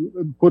could just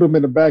put them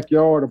in the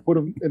backyard or put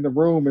them in the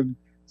room and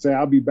say,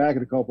 I'll be back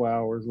in a couple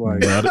hours.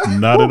 Like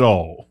not at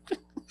all.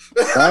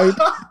 Right?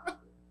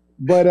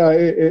 But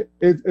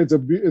it's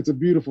a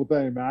beautiful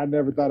thing, man. I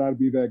never thought I'd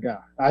be that guy.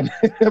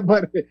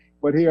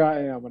 But here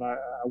I am, and I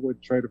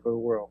wouldn't trade it for the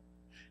world.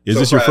 Is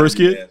this your first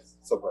kid?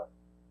 So proud.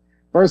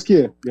 First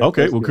kid. Yeah,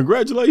 okay, well,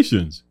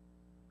 congratulations.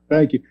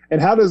 Thank you. And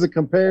how does it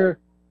compare?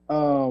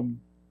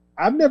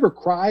 I've never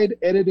cried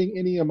editing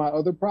any of my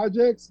other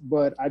projects,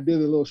 but I did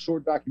a little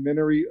short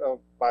documentary of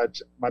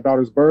my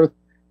daughter's birth,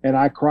 and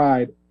I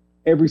cried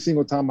every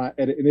single time I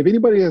edit. And if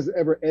anybody has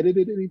ever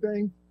edited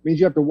anything, it means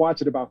you have to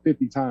watch it about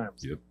 50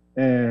 times. Yep.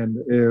 And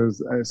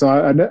so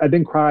I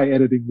didn't cry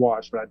editing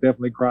Wash, but I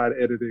definitely cried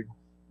editing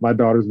my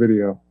daughter's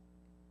video.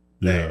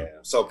 Yeah. Man,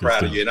 I'm so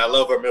proud of you. And I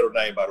love her middle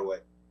name, by the way.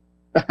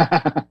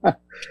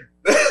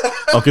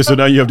 Okay, so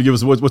now you have to give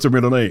us what's her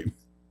middle name?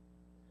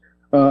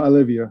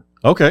 Olivia.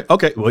 Okay.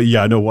 Well,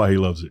 yeah, I know why he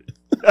loves it.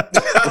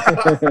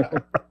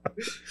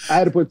 I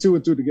had to put 2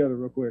 and 2 together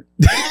real quick.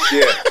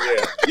 Yeah.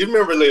 You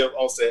remember Liv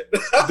on set.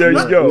 There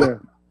you go. Yeah.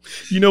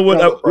 You know what?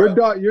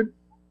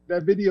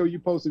 That video you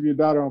posted of your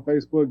daughter on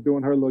Facebook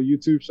doing her little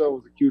YouTube show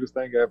was the cutest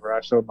thing ever. I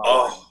showed my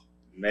wife.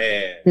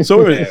 Man.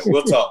 So man,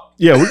 we'll talk.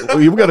 Yeah,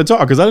 we got to talk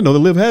because I didn't know that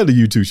Liv had a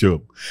YouTube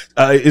show.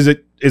 Is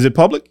it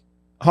public?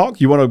 Hawk,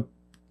 you want to?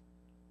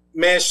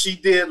 Man, she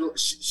did.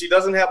 She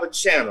doesn't have a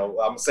channel.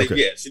 I'm gonna say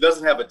yes. She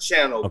doesn't have a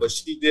channel, but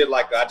she did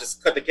I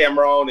just cut the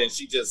camera on and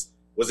she just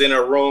was in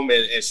her room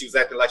and she was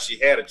acting like she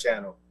had a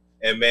channel.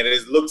 And man,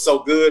 it looked so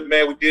good,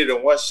 man. We did it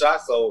in one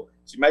shot, so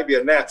she might be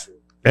a natural.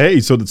 Hey,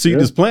 so the seed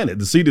is planted.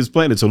 The seed is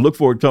planted. So look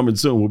for it coming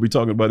soon. We'll be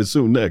talking about it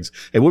soon next.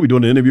 And we'll be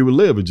doing an interview with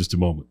Liv in just a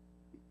moment.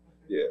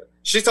 Yeah.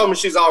 She told me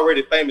she's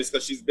already famous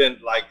because she's been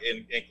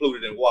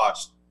included in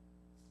Wash.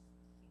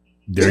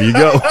 There you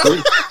go.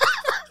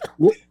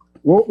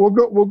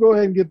 We'll go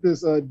ahead and get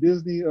this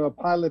Disney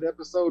pilot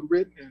episode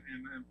written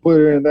and put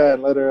her in that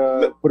and let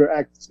her put her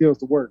acting skills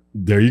to work.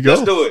 There you go.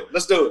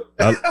 Let's do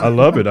it. I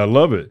love it. I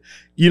love it.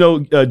 You know,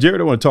 Jerod,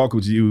 I want to talk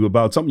with you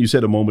about something you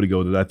said a moment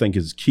ago that I think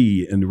is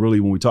key. And really,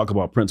 when we talk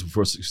about principle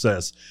for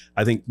success,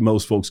 I think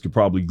most folks could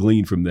probably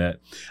glean from that,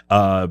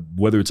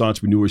 whether it's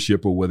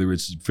entrepreneurship or whether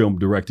it's film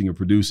directing or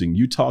producing.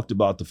 You talked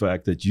about the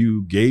fact that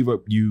you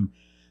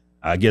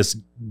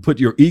put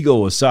your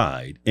ego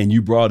aside and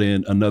you brought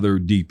in another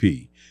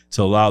DP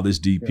to allow this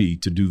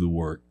DP to do the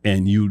work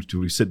and you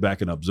to sit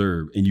back and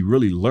observe. And you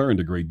really learned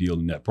a great deal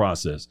in that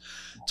process.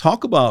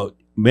 Talk about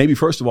maybe,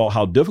 first of all,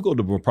 how difficult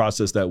of a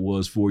process that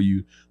was for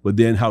you, but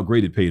then how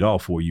great it paid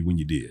off for you when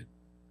you did.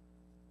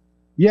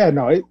 Yeah,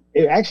 no,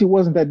 it actually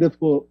wasn't that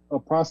difficult a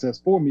process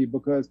for me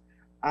because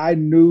I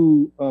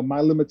knew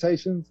my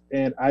limitations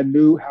and I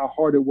knew how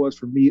hard it was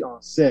for me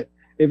on set.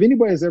 If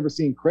anybody has ever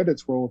seen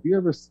credits roll,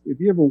 if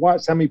you ever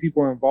watched how many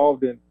people are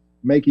involved in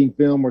making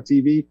film or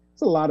TV,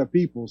 it's a lot of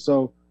people.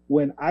 So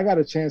when I got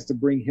a chance to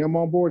bring him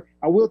on board,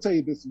 I will tell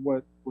you this is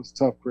what was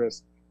tough,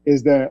 Chris,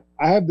 is that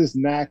I have this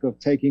knack of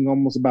taking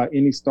almost about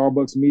any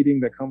Starbucks meeting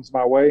that comes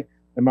my way.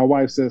 And my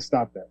wife says,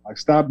 stop that.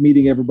 Stop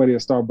meeting everybody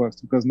at Starbucks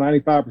because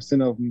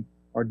 95% of them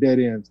are dead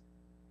ends.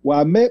 Well,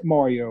 I met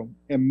Mario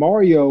and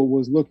Mario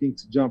was looking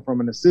to jump from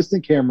an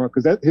assistant camera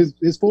because that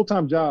his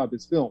full-time job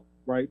is film,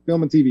 right?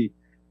 Film and TV.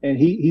 And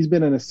he's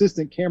been an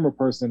assistant camera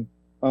person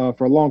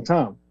for a long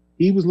time.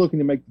 He was looking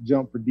to make the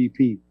jump for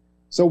DP.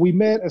 So we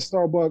met at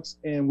Starbucks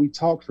and we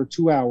talked for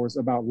 2 hours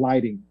about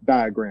lighting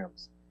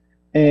diagrams.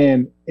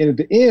 And at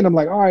the end, I'm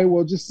like, all right,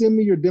 well, just send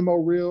me your demo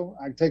reel.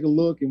 I can take a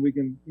look and we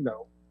can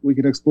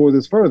explore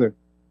this further.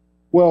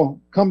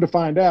 Well, come to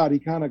find out, he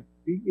kind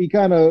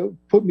of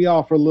put me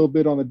off for a little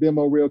bit on the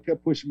demo reel,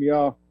 kept pushing me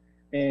off,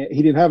 and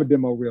he didn't have a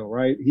demo reel,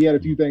 right? He had a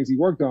few things he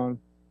worked on.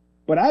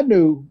 But I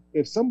knew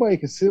if somebody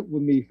could sit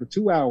with me for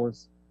 2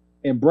 hours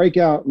and break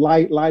out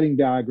lighting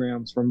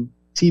diagrams from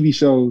TV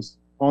shows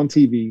on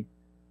TV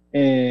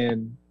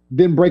and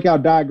then break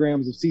out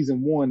diagrams of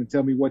season 1 and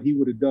tell me what he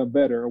would have done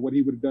better or what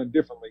he would have done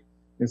differently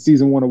in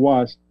season 1 of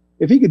Wash.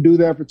 If he could do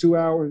that for 2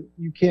 hours,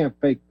 you can't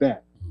fake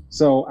that.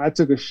 So I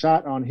took a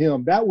shot on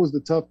him. That was the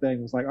tough thing.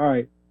 It was like, all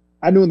right,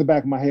 I knew in the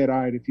back of my head, all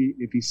right,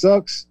 if he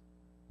sucks,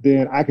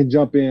 then I can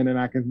jump in and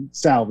I can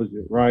salvage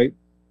it, right?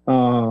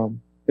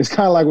 It's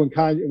kind of like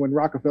when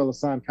Rockefeller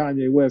signed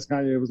Kanye West.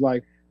 Kanye was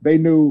like, they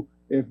knew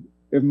if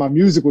my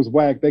music was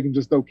whack, they can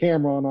just throw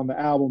Cameron on the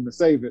album and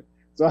save it.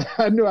 So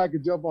I knew I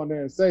could jump on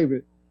there and save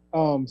it.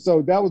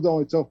 So that was the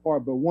only tough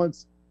part. But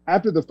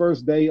after the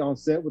first day on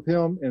set with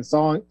him and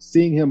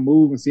seeing him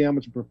move and see how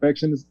much of a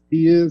perfectionist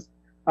he is,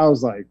 I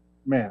was like,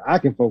 man, I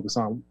can focus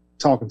on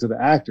talking to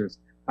the actors.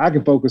 I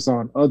can focus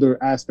on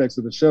other aspects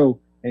of the show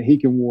and he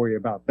can worry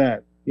about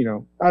that. You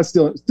know, I'm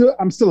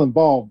still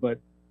involved, but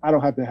I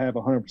don't have to have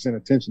 100%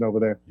 attention over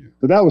there. Yeah.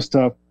 So that was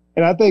tough.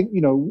 And I think,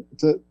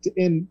 to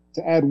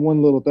add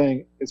one little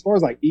thing, as far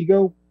as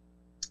ego,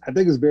 I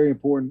think it's very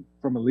important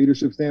from a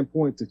leadership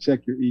standpoint to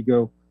check your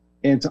ego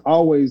and to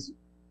always,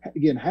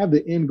 again, have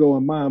the end goal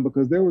in mind,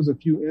 because there was a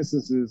few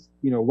instances,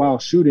 while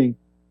shooting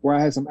where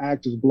I had some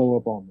actors blow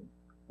up on me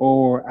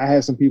or I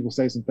had some people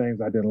say some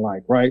things I didn't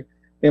like, right?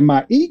 And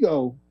my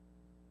ego,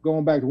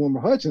 going back to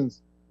Wilmer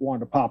Hutchins,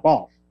 wanted to pop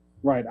off,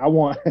 right? I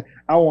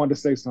wanted to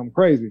say something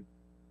crazy.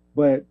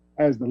 But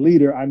as the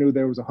leader, I knew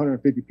there was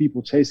 150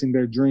 people chasing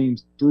their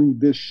dreams through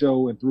this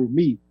show and through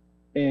me.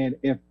 And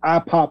if I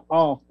pop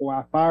off or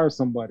I fire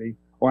somebody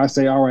or I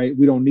say, all right,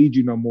 we don't need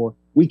you no more,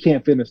 we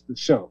can't finish the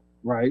show,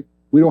 right?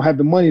 We don't have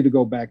the money to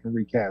go back and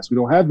recast. We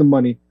don't have the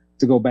money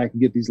to go back and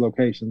get these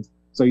locations.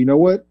 So you know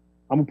what?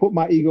 I'm going to put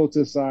my ego to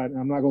the side and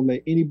I'm not going to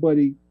let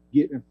anybody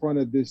get in front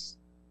of this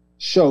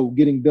show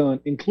getting done,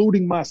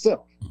 including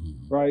myself,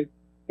 right?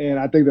 And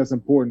I think that's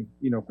important,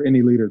 for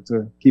any leader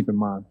to keep in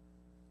mind.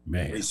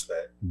 Man,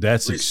 Respect.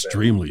 That's Respect.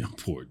 extremely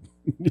important.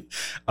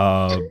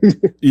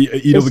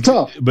 It's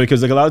tough.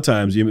 Because like a lot of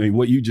times,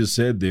 what you just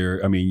said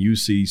there, you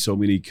see so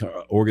many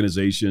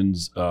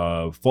organizations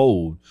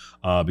fold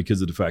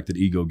because of the fact that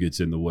ego gets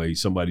in the way.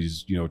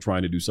 Somebody's,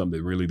 trying to do something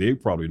that really they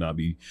probably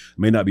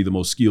may not be the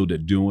most skilled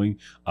at doing,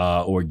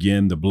 or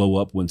again, the blow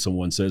up when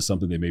someone says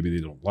something that maybe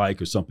they don't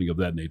like or something of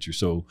that nature.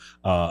 So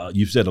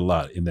you've said a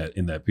lot in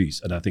that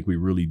piece, and I think we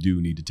really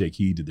do need to take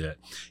heed to that.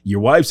 Your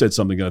wife said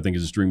something that I think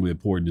is extremely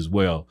important as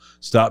well.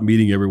 Stop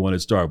meeting everyone at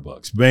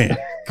Starbucks. Man,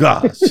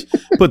 gosh,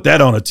 put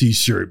that on a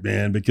t-shirt,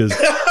 man, because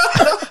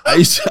I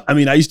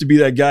used to be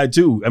that guy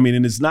too.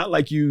 And it's not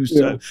like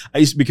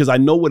because I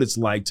know what it's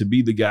like to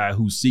be the guy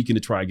who's seeking to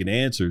try to get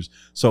answers.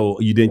 So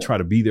you didn't try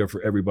to be there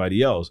for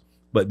everybody else.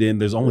 But then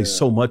there's only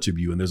so much of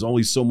you, and there's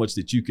only so much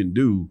that you can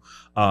do.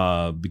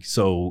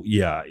 So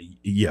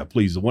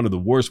please. One of the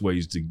worst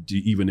ways to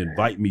even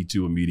invite me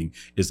to a meeting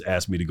is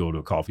ask me to go to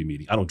a coffee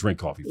meeting. I don't drink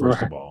coffee,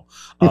 first of all.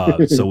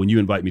 So when you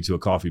invite me to a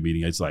coffee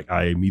meeting, it's like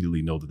I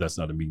immediately know that that's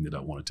not a meeting that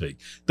I want to take.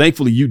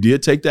 Thankfully, you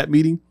did take that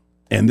meeting,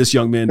 and this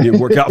young man did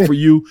work out for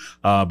you.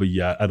 But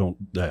I don't.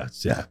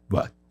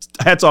 But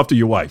hats off to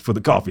your wife for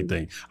the coffee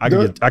thing. I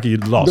can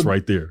get lost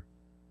right there.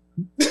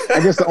 I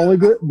guess the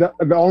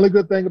only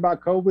good thing about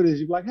COVID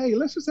is you're like, hey,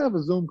 let's just have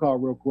a Zoom call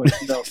real quick,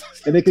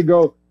 and it could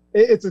go.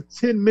 It's a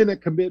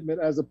 10-minute commitment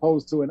as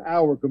opposed to an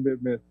hour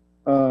commitment.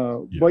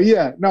 But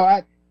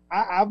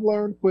I've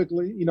learned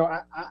quickly.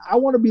 I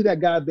want to be that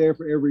guy there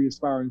for every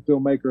aspiring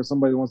filmmaker or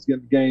somebody who wants to get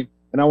in the game,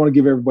 and I want to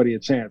give everybody a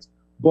chance.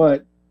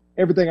 But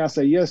everything I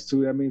say yes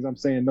to, that means I'm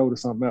saying no to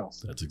something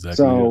else. That's exactly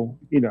so.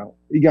 It.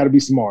 You got to be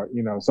smart.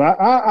 So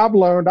I've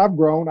learned. I've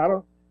grown.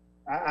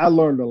 I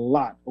learned a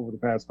lot over the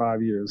past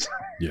 5 years.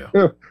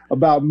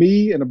 About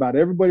me and about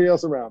everybody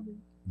else around me.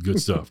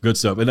 Good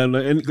stuff. And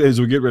then as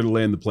we get ready to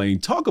land the plane,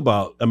 talk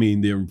about,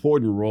 the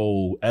important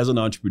role as an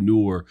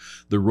entrepreneur,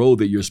 the role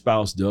that your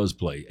spouse does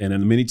play. And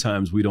then many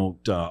times we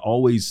don't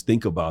always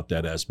think about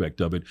that aspect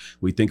of it.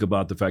 We think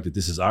about the fact that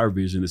this is our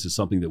vision. This is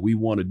something that we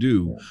want to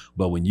do. Yeah.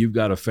 But when you've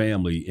got a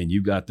family and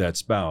you've got that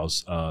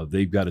spouse,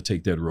 they've got to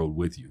take that road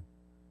with you.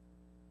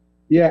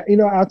 Yeah,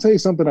 I'll tell you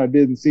something I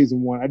did in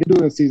season 1. I didn't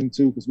do it in season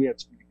 2 because we had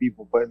too many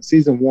people. But in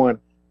season 1,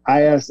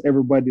 I asked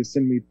everybody to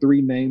send me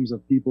 3 names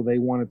of people they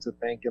wanted to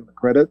thank in the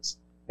credits.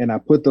 And I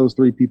put those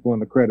 3 people in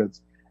the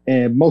credits.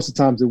 And most of the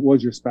times it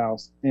was your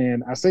spouse.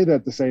 And I say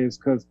that to say is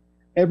because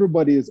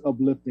everybody is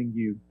uplifting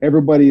you.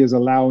 Everybody is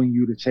allowing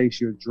you to chase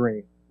your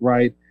dream,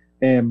 right?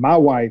 And my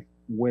wife,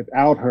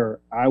 without her,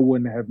 I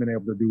wouldn't have been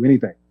able to do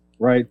anything,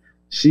 right?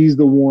 She's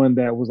the one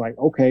that was like,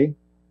 okay,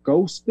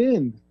 go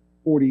spend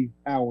 40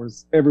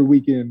 hours every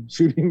weekend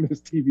shooting this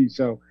TV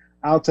show.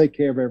 I'll take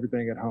care of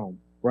everything at home,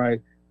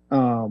 right?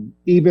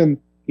 Even,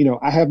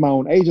 I have my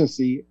own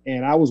agency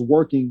and I was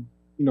working,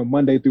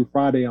 Monday through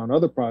Friday on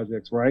other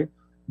projects, right?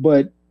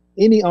 But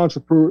any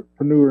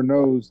entrepreneur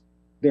knows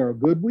there are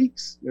good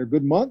weeks, there are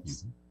good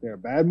months, there are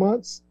bad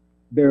months.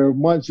 There are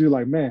months you're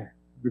like, man,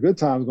 the good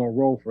time's gonna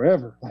roll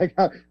forever. Like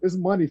this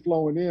money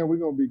flowing in, we're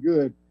gonna be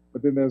good.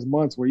 But then there's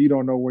months where you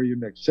don't know where your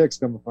next check's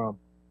coming from.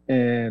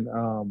 And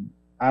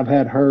I've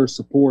had her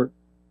support,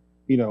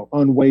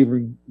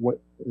 unwavering, what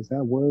is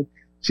that word?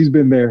 She's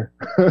been there,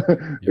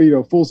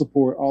 full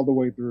support all the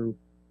way through,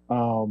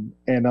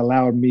 and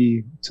allowed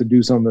me to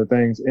do some of the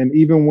things. And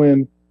even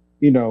when,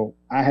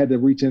 I had to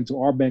reach into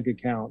our bank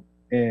account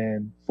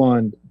and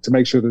fund to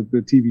make sure that the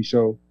TV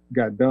show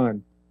got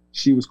done,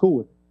 she was cool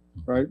with it,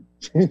 right?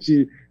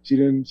 she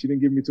didn't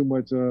give me too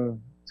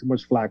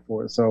much flack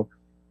for it. So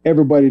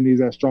everybody needs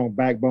that strong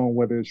backbone,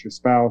 whether it's your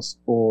spouse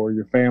or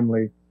your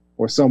family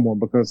or someone,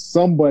 because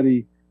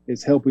somebody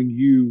is helping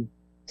you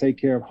take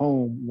care of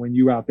home when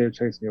you out there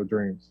chasing your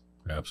dreams.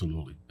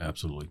 Absolutely.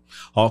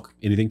 Hawk,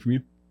 anything from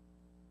you?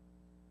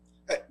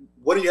 Hey,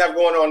 what do you have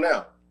going on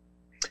now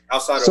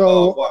outside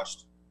of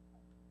Washed?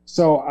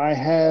 So I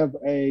have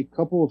a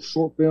couple of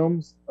short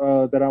films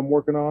that I'm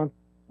working on.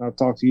 I'll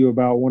talk to you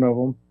about one of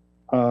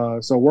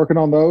them. So working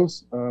on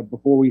those.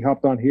 Before we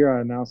hopped on here,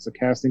 I announced a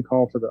casting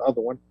call for the other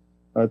one.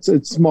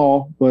 It's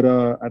small, but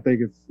I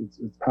think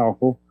it's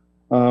powerful.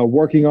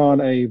 Working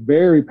on a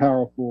very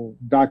powerful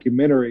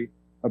documentary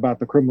about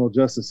the criminal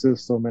justice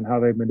system and how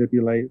they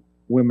manipulate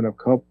women of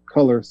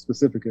color,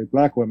 specifically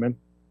Black women.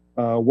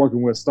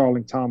 Working with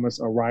Starling Thomas,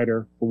 a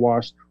writer for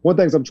WASH. One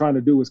thing I'm trying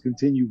to do is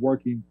continue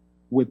working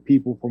with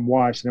people from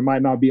WASH. And it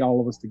might not be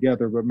all of us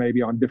together, but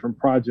maybe on different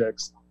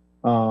projects.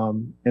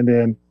 And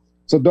then,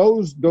 so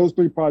those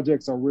 3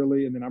 projects are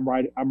really, and then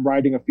I'm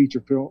writing a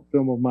feature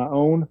film of my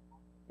own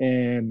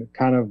and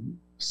kind of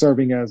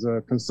serving as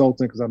a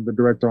consultant because I'm the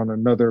director on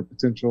another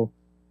potential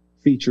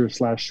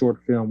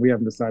feature/short film. We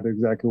haven't decided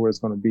exactly where it's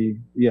going to be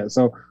yet.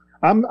 So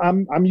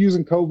I'm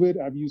using COVID.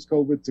 I've used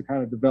COVID to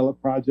kind of develop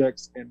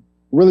projects and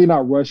really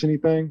not rush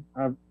anything.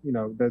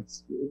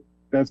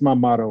 That's my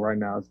motto right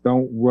now. Is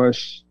don't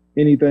rush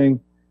anything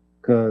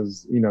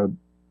because,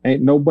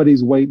 ain't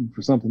nobody's waiting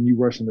for something you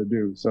rushing to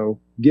do. So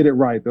get it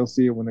right. They'll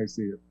see it when they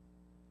see it.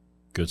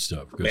 Good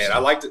stuff. Good Man, stuff.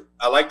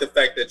 I like the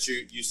fact that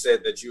you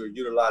said that you were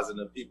utilizing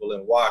the people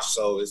in Wash.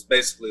 So it's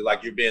basically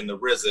like you're being the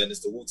RZA and it's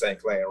the Wu-Tang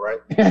Clan, right?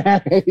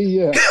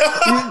 Yeah.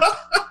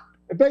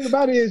 The thing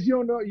about it is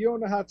you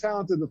don't know how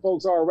talented the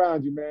folks are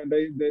around you, man.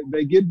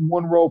 They get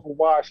one role for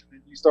Wash, and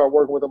then you start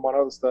working with them on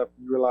other stuff,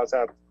 and you realize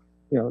how,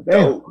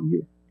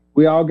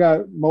 we all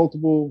got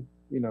multiple,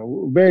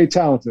 very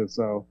talented.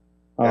 So,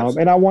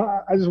 and I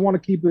just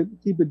want to keep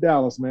it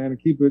Dallas, man,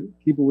 and keep it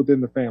within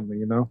the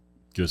family,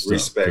 Good stuff.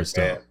 Respect, Good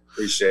stuff. man.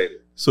 Appreciate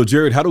it. So,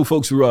 Jerod, how do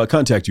folks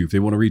contact you if they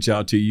want to reach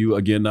out to you?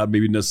 Again, not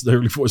maybe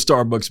necessarily for a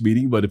Starbucks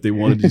meeting, but if they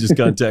wanted to just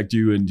contact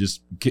you and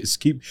just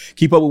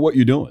keep up with what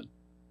you're doing.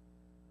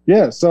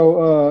 Yeah,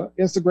 so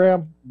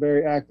Instagram,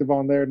 very active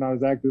on there. Not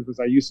as active as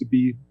I used to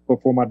be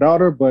before my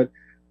daughter, but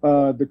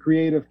The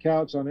Creative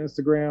Couch on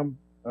Instagram.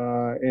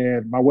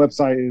 And my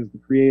website is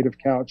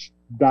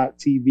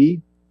thecreativecouch.tv.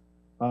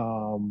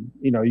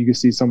 You can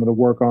see some of the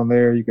work on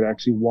there. You can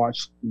actually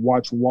watch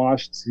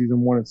Wash season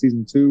 1 and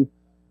season 2.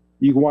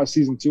 You can watch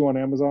season 2 on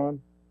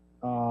Amazon.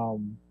 So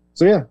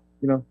yeah,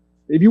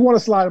 if you want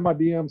to slide in my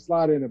DM,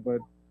 slide in it, but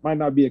it might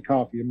not be a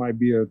coffee. It might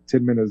be a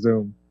 10-minute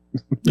Zoom.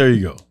 There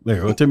you go.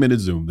 There, a 10-minute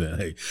Zoom. Then,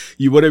 hey,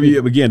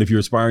 again, if you're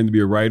aspiring to be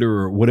a writer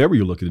or whatever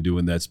you're looking to do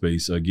in that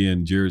space,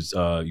 again, Jerod's,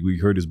 we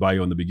heard his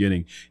bio in the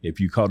beginning.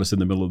 If you caught us in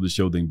the middle of the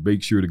show, then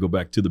make sure to go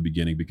back to the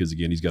beginning because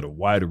again, he's got a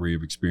wide array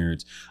of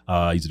experience.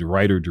 He's a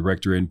writer,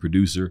 director, and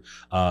producer,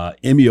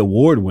 Emmy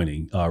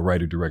award-winning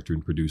writer, director,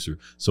 and producer.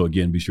 So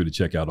again, be sure to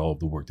check out all of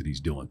the work that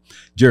he's doing.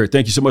 Jerod,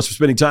 thank you so much for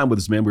spending time with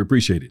us, man. We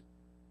appreciate it.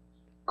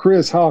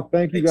 Chris, Hawk,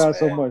 thank you guys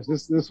so much.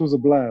 This was a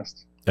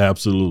blast.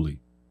 Absolutely.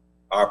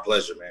 Our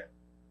pleasure, man.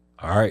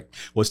 All right.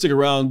 Well, stick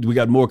around. We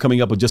got more coming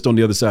up just on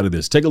the other side of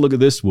this. Take a look at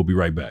this. We'll be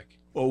right back.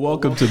 Well,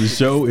 welcome to the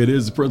show. It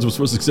is the Principles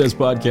for Success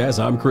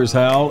podcast. I'm Chris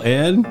Howell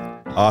and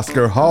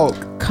Oscar Hawk.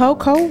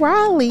 Coco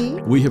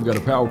Raleigh. We have got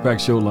a power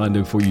pack show lined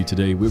up for you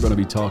today. We're going to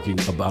be talking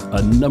about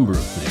a number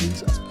of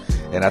things.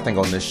 And I think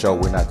on this show,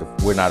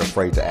 we're not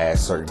afraid to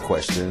ask certain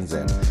questions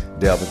and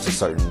delve into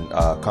certain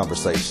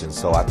conversations.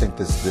 So I think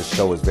this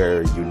show is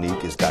very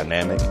unique. It's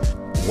dynamic.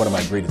 One of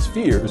my greatest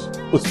fears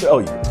was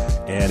failure.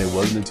 And it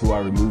wasn't until I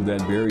removed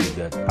that barrier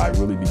that I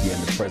really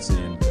began to press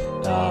in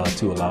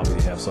to allow me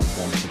to have some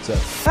form of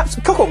success.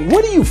 Coco,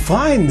 where do you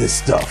find this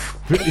stuff?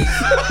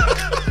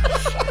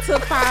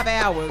 Took 5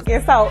 hours.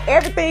 And so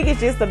everything is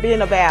just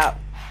being about,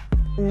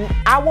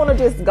 I want to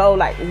just go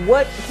like,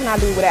 what can I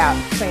do without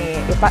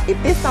saying, if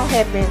this don't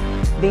happen,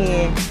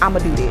 then I'm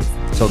going to do this.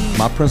 So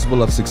my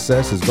principle of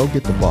success is go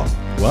get the ball.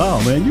 Wow,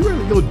 man, you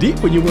really go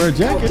deep when you wear a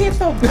jacket. Go get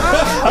the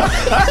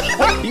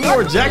ball. You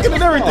wore a jacket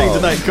and everything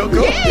tonight,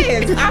 Coco.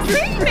 Yes, I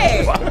seen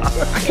that. Wow.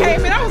 I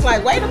came in, I was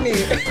like, wait a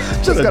minute.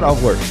 Just got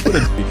off work.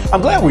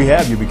 I'm glad we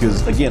have you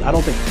because, again, I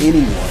don't think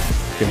anyone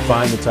can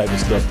find the type of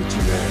stuff that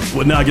you have.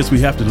 Well, now I guess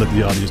we have to let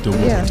the audience know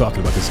what we're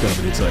talking about. This kind of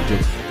an inside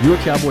joke. You're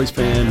a Cowboys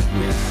fan.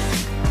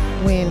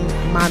 When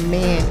my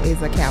man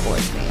is a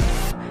Cowboys fan.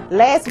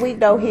 Last week,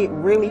 though, hit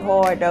really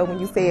hard, though, when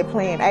you said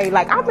plan A.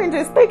 Like, I've been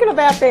just thinking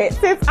about that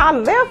since I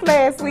left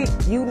last week.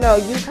 You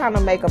kind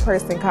of make a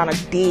person kind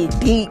of dig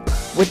deep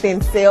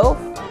within self.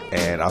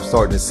 And I'm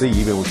starting to see,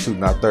 even with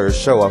shooting our third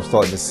show, I'm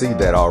starting to see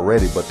that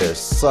already. But there's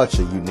such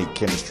a unique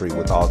chemistry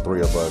with all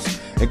three of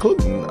us,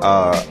 including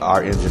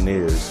our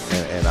engineers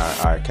and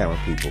our camera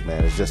people,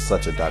 man. It's just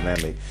such a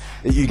dynamic.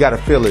 You got to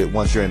feel it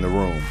once you're in the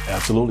room.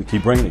 Absolutely.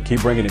 Keep bringing it.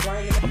 Keep bringing it.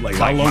 I'm like,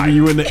 how long are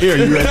you in the air?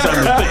 You had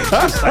time to think.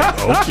 Just like,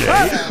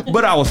 okay.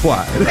 But I was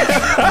quiet. You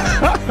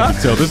can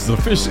tell this is a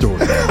fish story.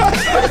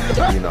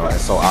 And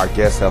so our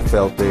guests have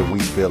felt it. We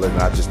feel it.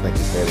 And I just think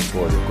it's headed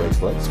toward a great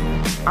place,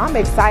 man. I'm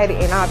excited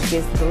and I'm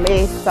just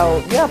blessed.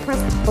 So,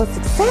 Principle for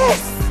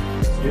Success.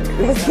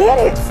 Let's get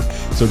it.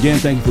 So again,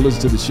 thank you for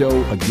listening to the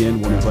show.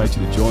 Again, want to invite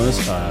you to join us,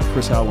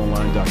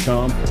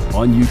 chrishowellonline.com,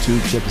 on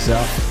YouTube. Check us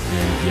out.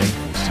 And again,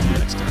 we'll see you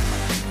next time.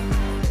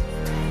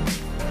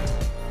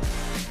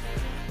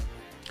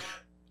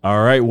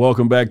 All right,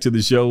 welcome back to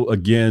the show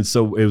again.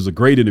 So it was a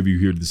great interview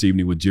here this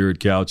evening with Jerod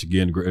Couch.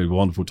 Again,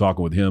 wonderful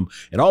talking with him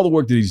and all the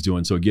work that he's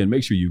doing. So again,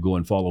 make sure you go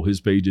and follow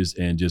his pages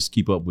and just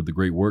keep up with the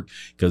great work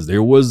because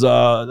there was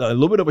a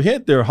little bit of a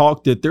hint there,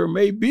 Hawk, that there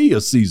may be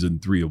a season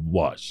 3 of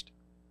Washed.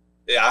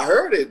 Yeah, I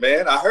heard it,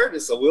 man. I heard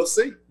it, so we'll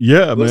see.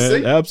 Yeah, we'll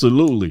see.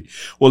 Absolutely.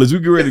 Well, as we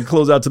get ready to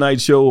close out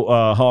tonight's show,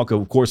 Hawk,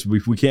 of course,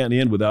 we can't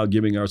end without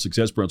giving our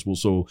success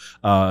principles. So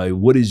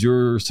what is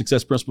your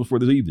success principle for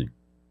this evening?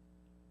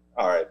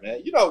 All right,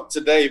 man.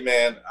 Today,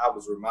 man, I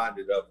was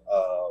reminded of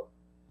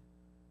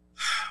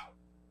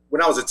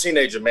when I was a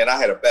teenager, man, I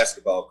had a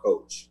basketball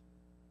coach.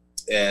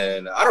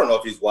 And I don't know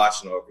if he's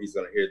watching or if he's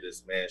going to hear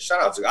this, man.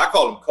 Shout out to I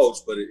call him Coach,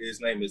 but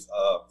his name is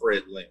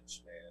Fred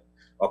Lynch, man.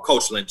 Or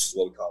Coach Lynch is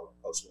what we call him,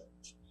 Coach Lynch.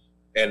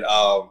 And,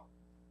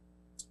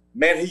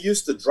 man, he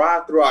used to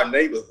drive through our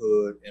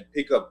neighborhood and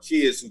pick up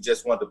kids who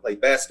just wanted to play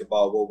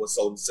basketball. What was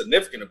so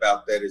significant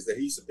about that is that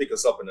he used to pick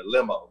us up in a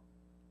limo.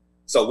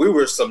 So we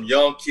were some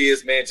young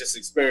kids, man, just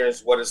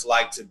experienced what it's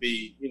like to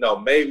be,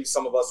 maybe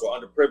some of us were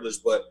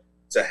underprivileged, but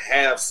to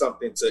have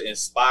something to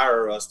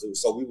inspire us to.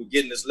 So we would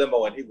get in this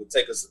limo and he would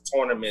take us to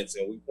tournaments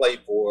and we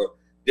played for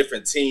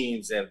different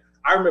teams. And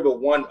I remember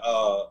one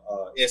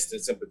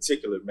instance in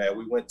particular, man,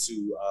 we went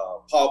to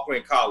Paul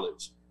Quinn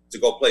College to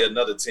go play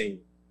another team.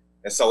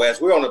 And so as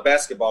we're on the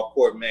basketball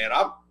court, man,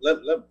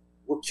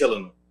 we're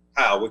killing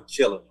them. We're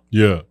killing them.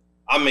 Yeah.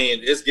 I mean,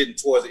 it's getting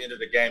towards the end of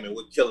the game and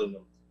we're killing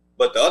them.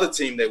 But the other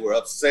team, they were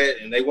upset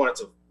and they wanted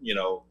to,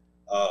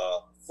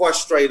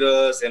 frustrate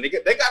us. And they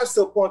got us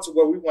to a point to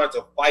where we wanted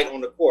to fight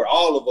on the court.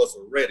 All of us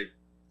were ready.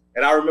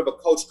 And I remember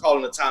Coach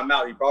calling the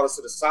timeout. He brought us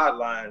to the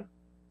sideline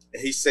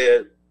and he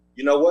said,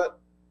 you know what?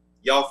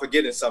 Y'all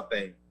forgetting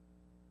something.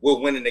 We're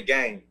winning the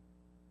game.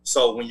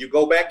 So when you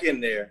go back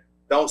in there,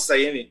 don't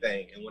say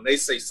anything. And when they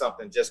say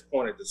something, just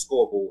point at the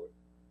scoreboard.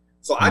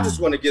 So I just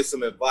want to give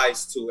some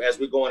advice to, as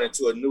we're going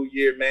into a new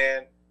year,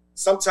 man,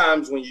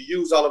 sometimes when you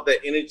use all of that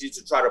energy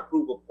to try to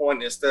prove a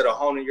point instead of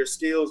honing your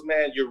skills,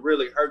 man, you're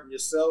really hurting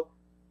yourself.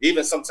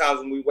 Even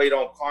sometimes when we wait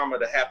on karma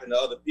to happen to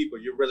other people,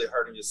 you're really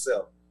hurting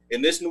yourself. In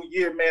this new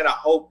year, man, I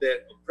hope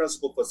that a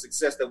principle for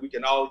success that we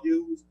can all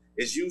use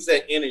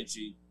that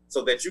energy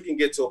so that you can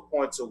get to a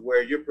point to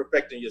where you're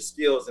perfecting your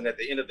skills. And at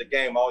the end of the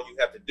game, all you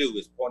have to do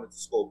is point at the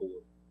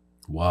scoreboard.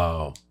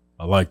 Wow.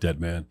 I like that,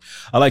 man.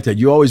 I like that.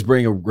 You always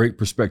bring a great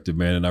perspective,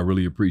 man, and I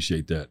really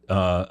appreciate that.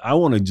 I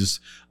want to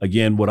just,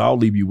 again, what I'll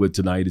leave you with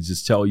tonight is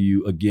just tell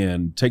you,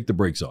 again, take the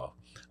brakes off.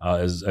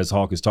 As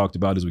Hawk has talked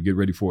about, as we get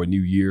ready for a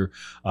new year,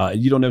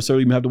 you don't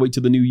necessarily even have to wait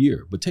till the new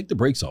year, but take the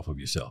brakes off of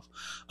yourself.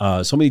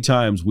 So many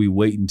times we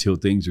wait until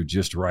things are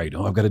just right.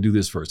 Oh, I've got to do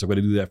this first. I've got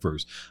to do that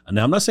first.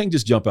 Now, I'm not saying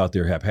just jump out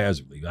there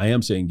haphazardly. I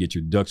am saying get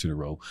your ducks in a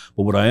row.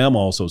 But what I am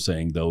also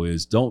saying, though,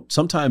 is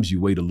sometimes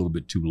you wait a little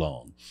bit too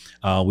long.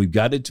 We've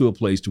got it to a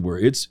place to where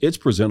it's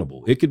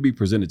presentable. It could be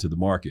presented to the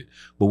market,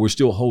 but we're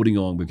still holding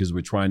on because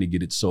we're trying to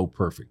get it so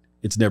perfect.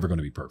 It's never going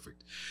to be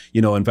perfect.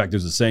 In fact,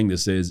 there's a saying that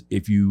says,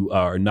 if you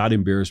are not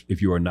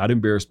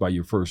embarrassed by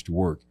your first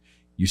work,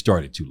 you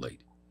started too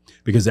late.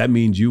 Because that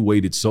means you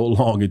waited so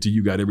long until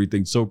you got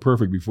everything so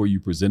perfect before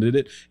you presented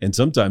it. And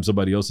sometimes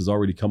somebody else has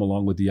already come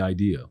along with the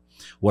idea.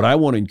 What I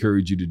want to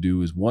encourage you to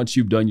do is once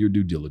you've done your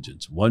due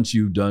diligence, once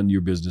you've done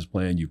your business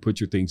plan, you put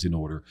your things in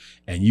order,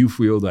 and you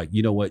feel like,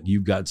 you know what,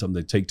 you've got something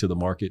to take to the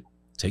market,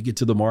 take it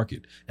to the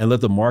market and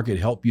let the market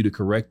help you to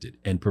correct it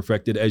and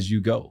perfect it as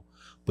you go.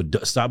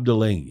 But stop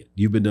delaying it.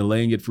 You've been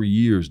delaying it for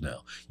years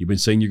now. You've been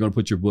saying you're going to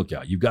put your book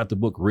out. You've got the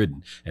book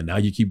written, and now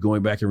you keep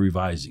going back and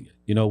revising it.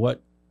 You know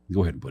what?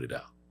 Go ahead and put it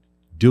out.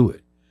 Do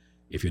it.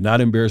 If you're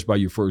not embarrassed by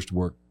your first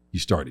work,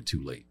 you started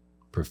too late.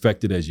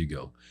 Perfect it as you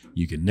go.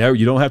 You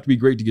don't have to be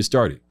great to get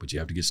started, but you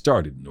have to get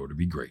started in order to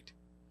be great.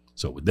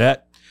 So with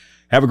that,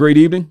 have a great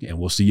evening, and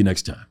we'll see you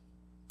next time.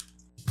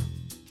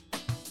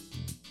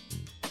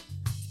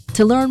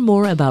 To learn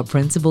more about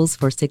Principles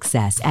for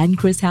Success and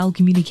Chris Howell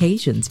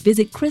Communications,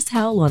 visit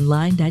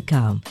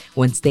chrishowellonline.com.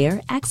 Once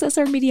there, access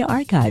our media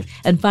archive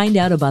and find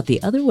out about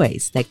the other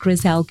ways that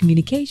Chris Howell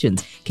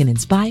Communications can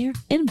inspire,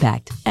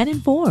 impact, and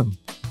inform.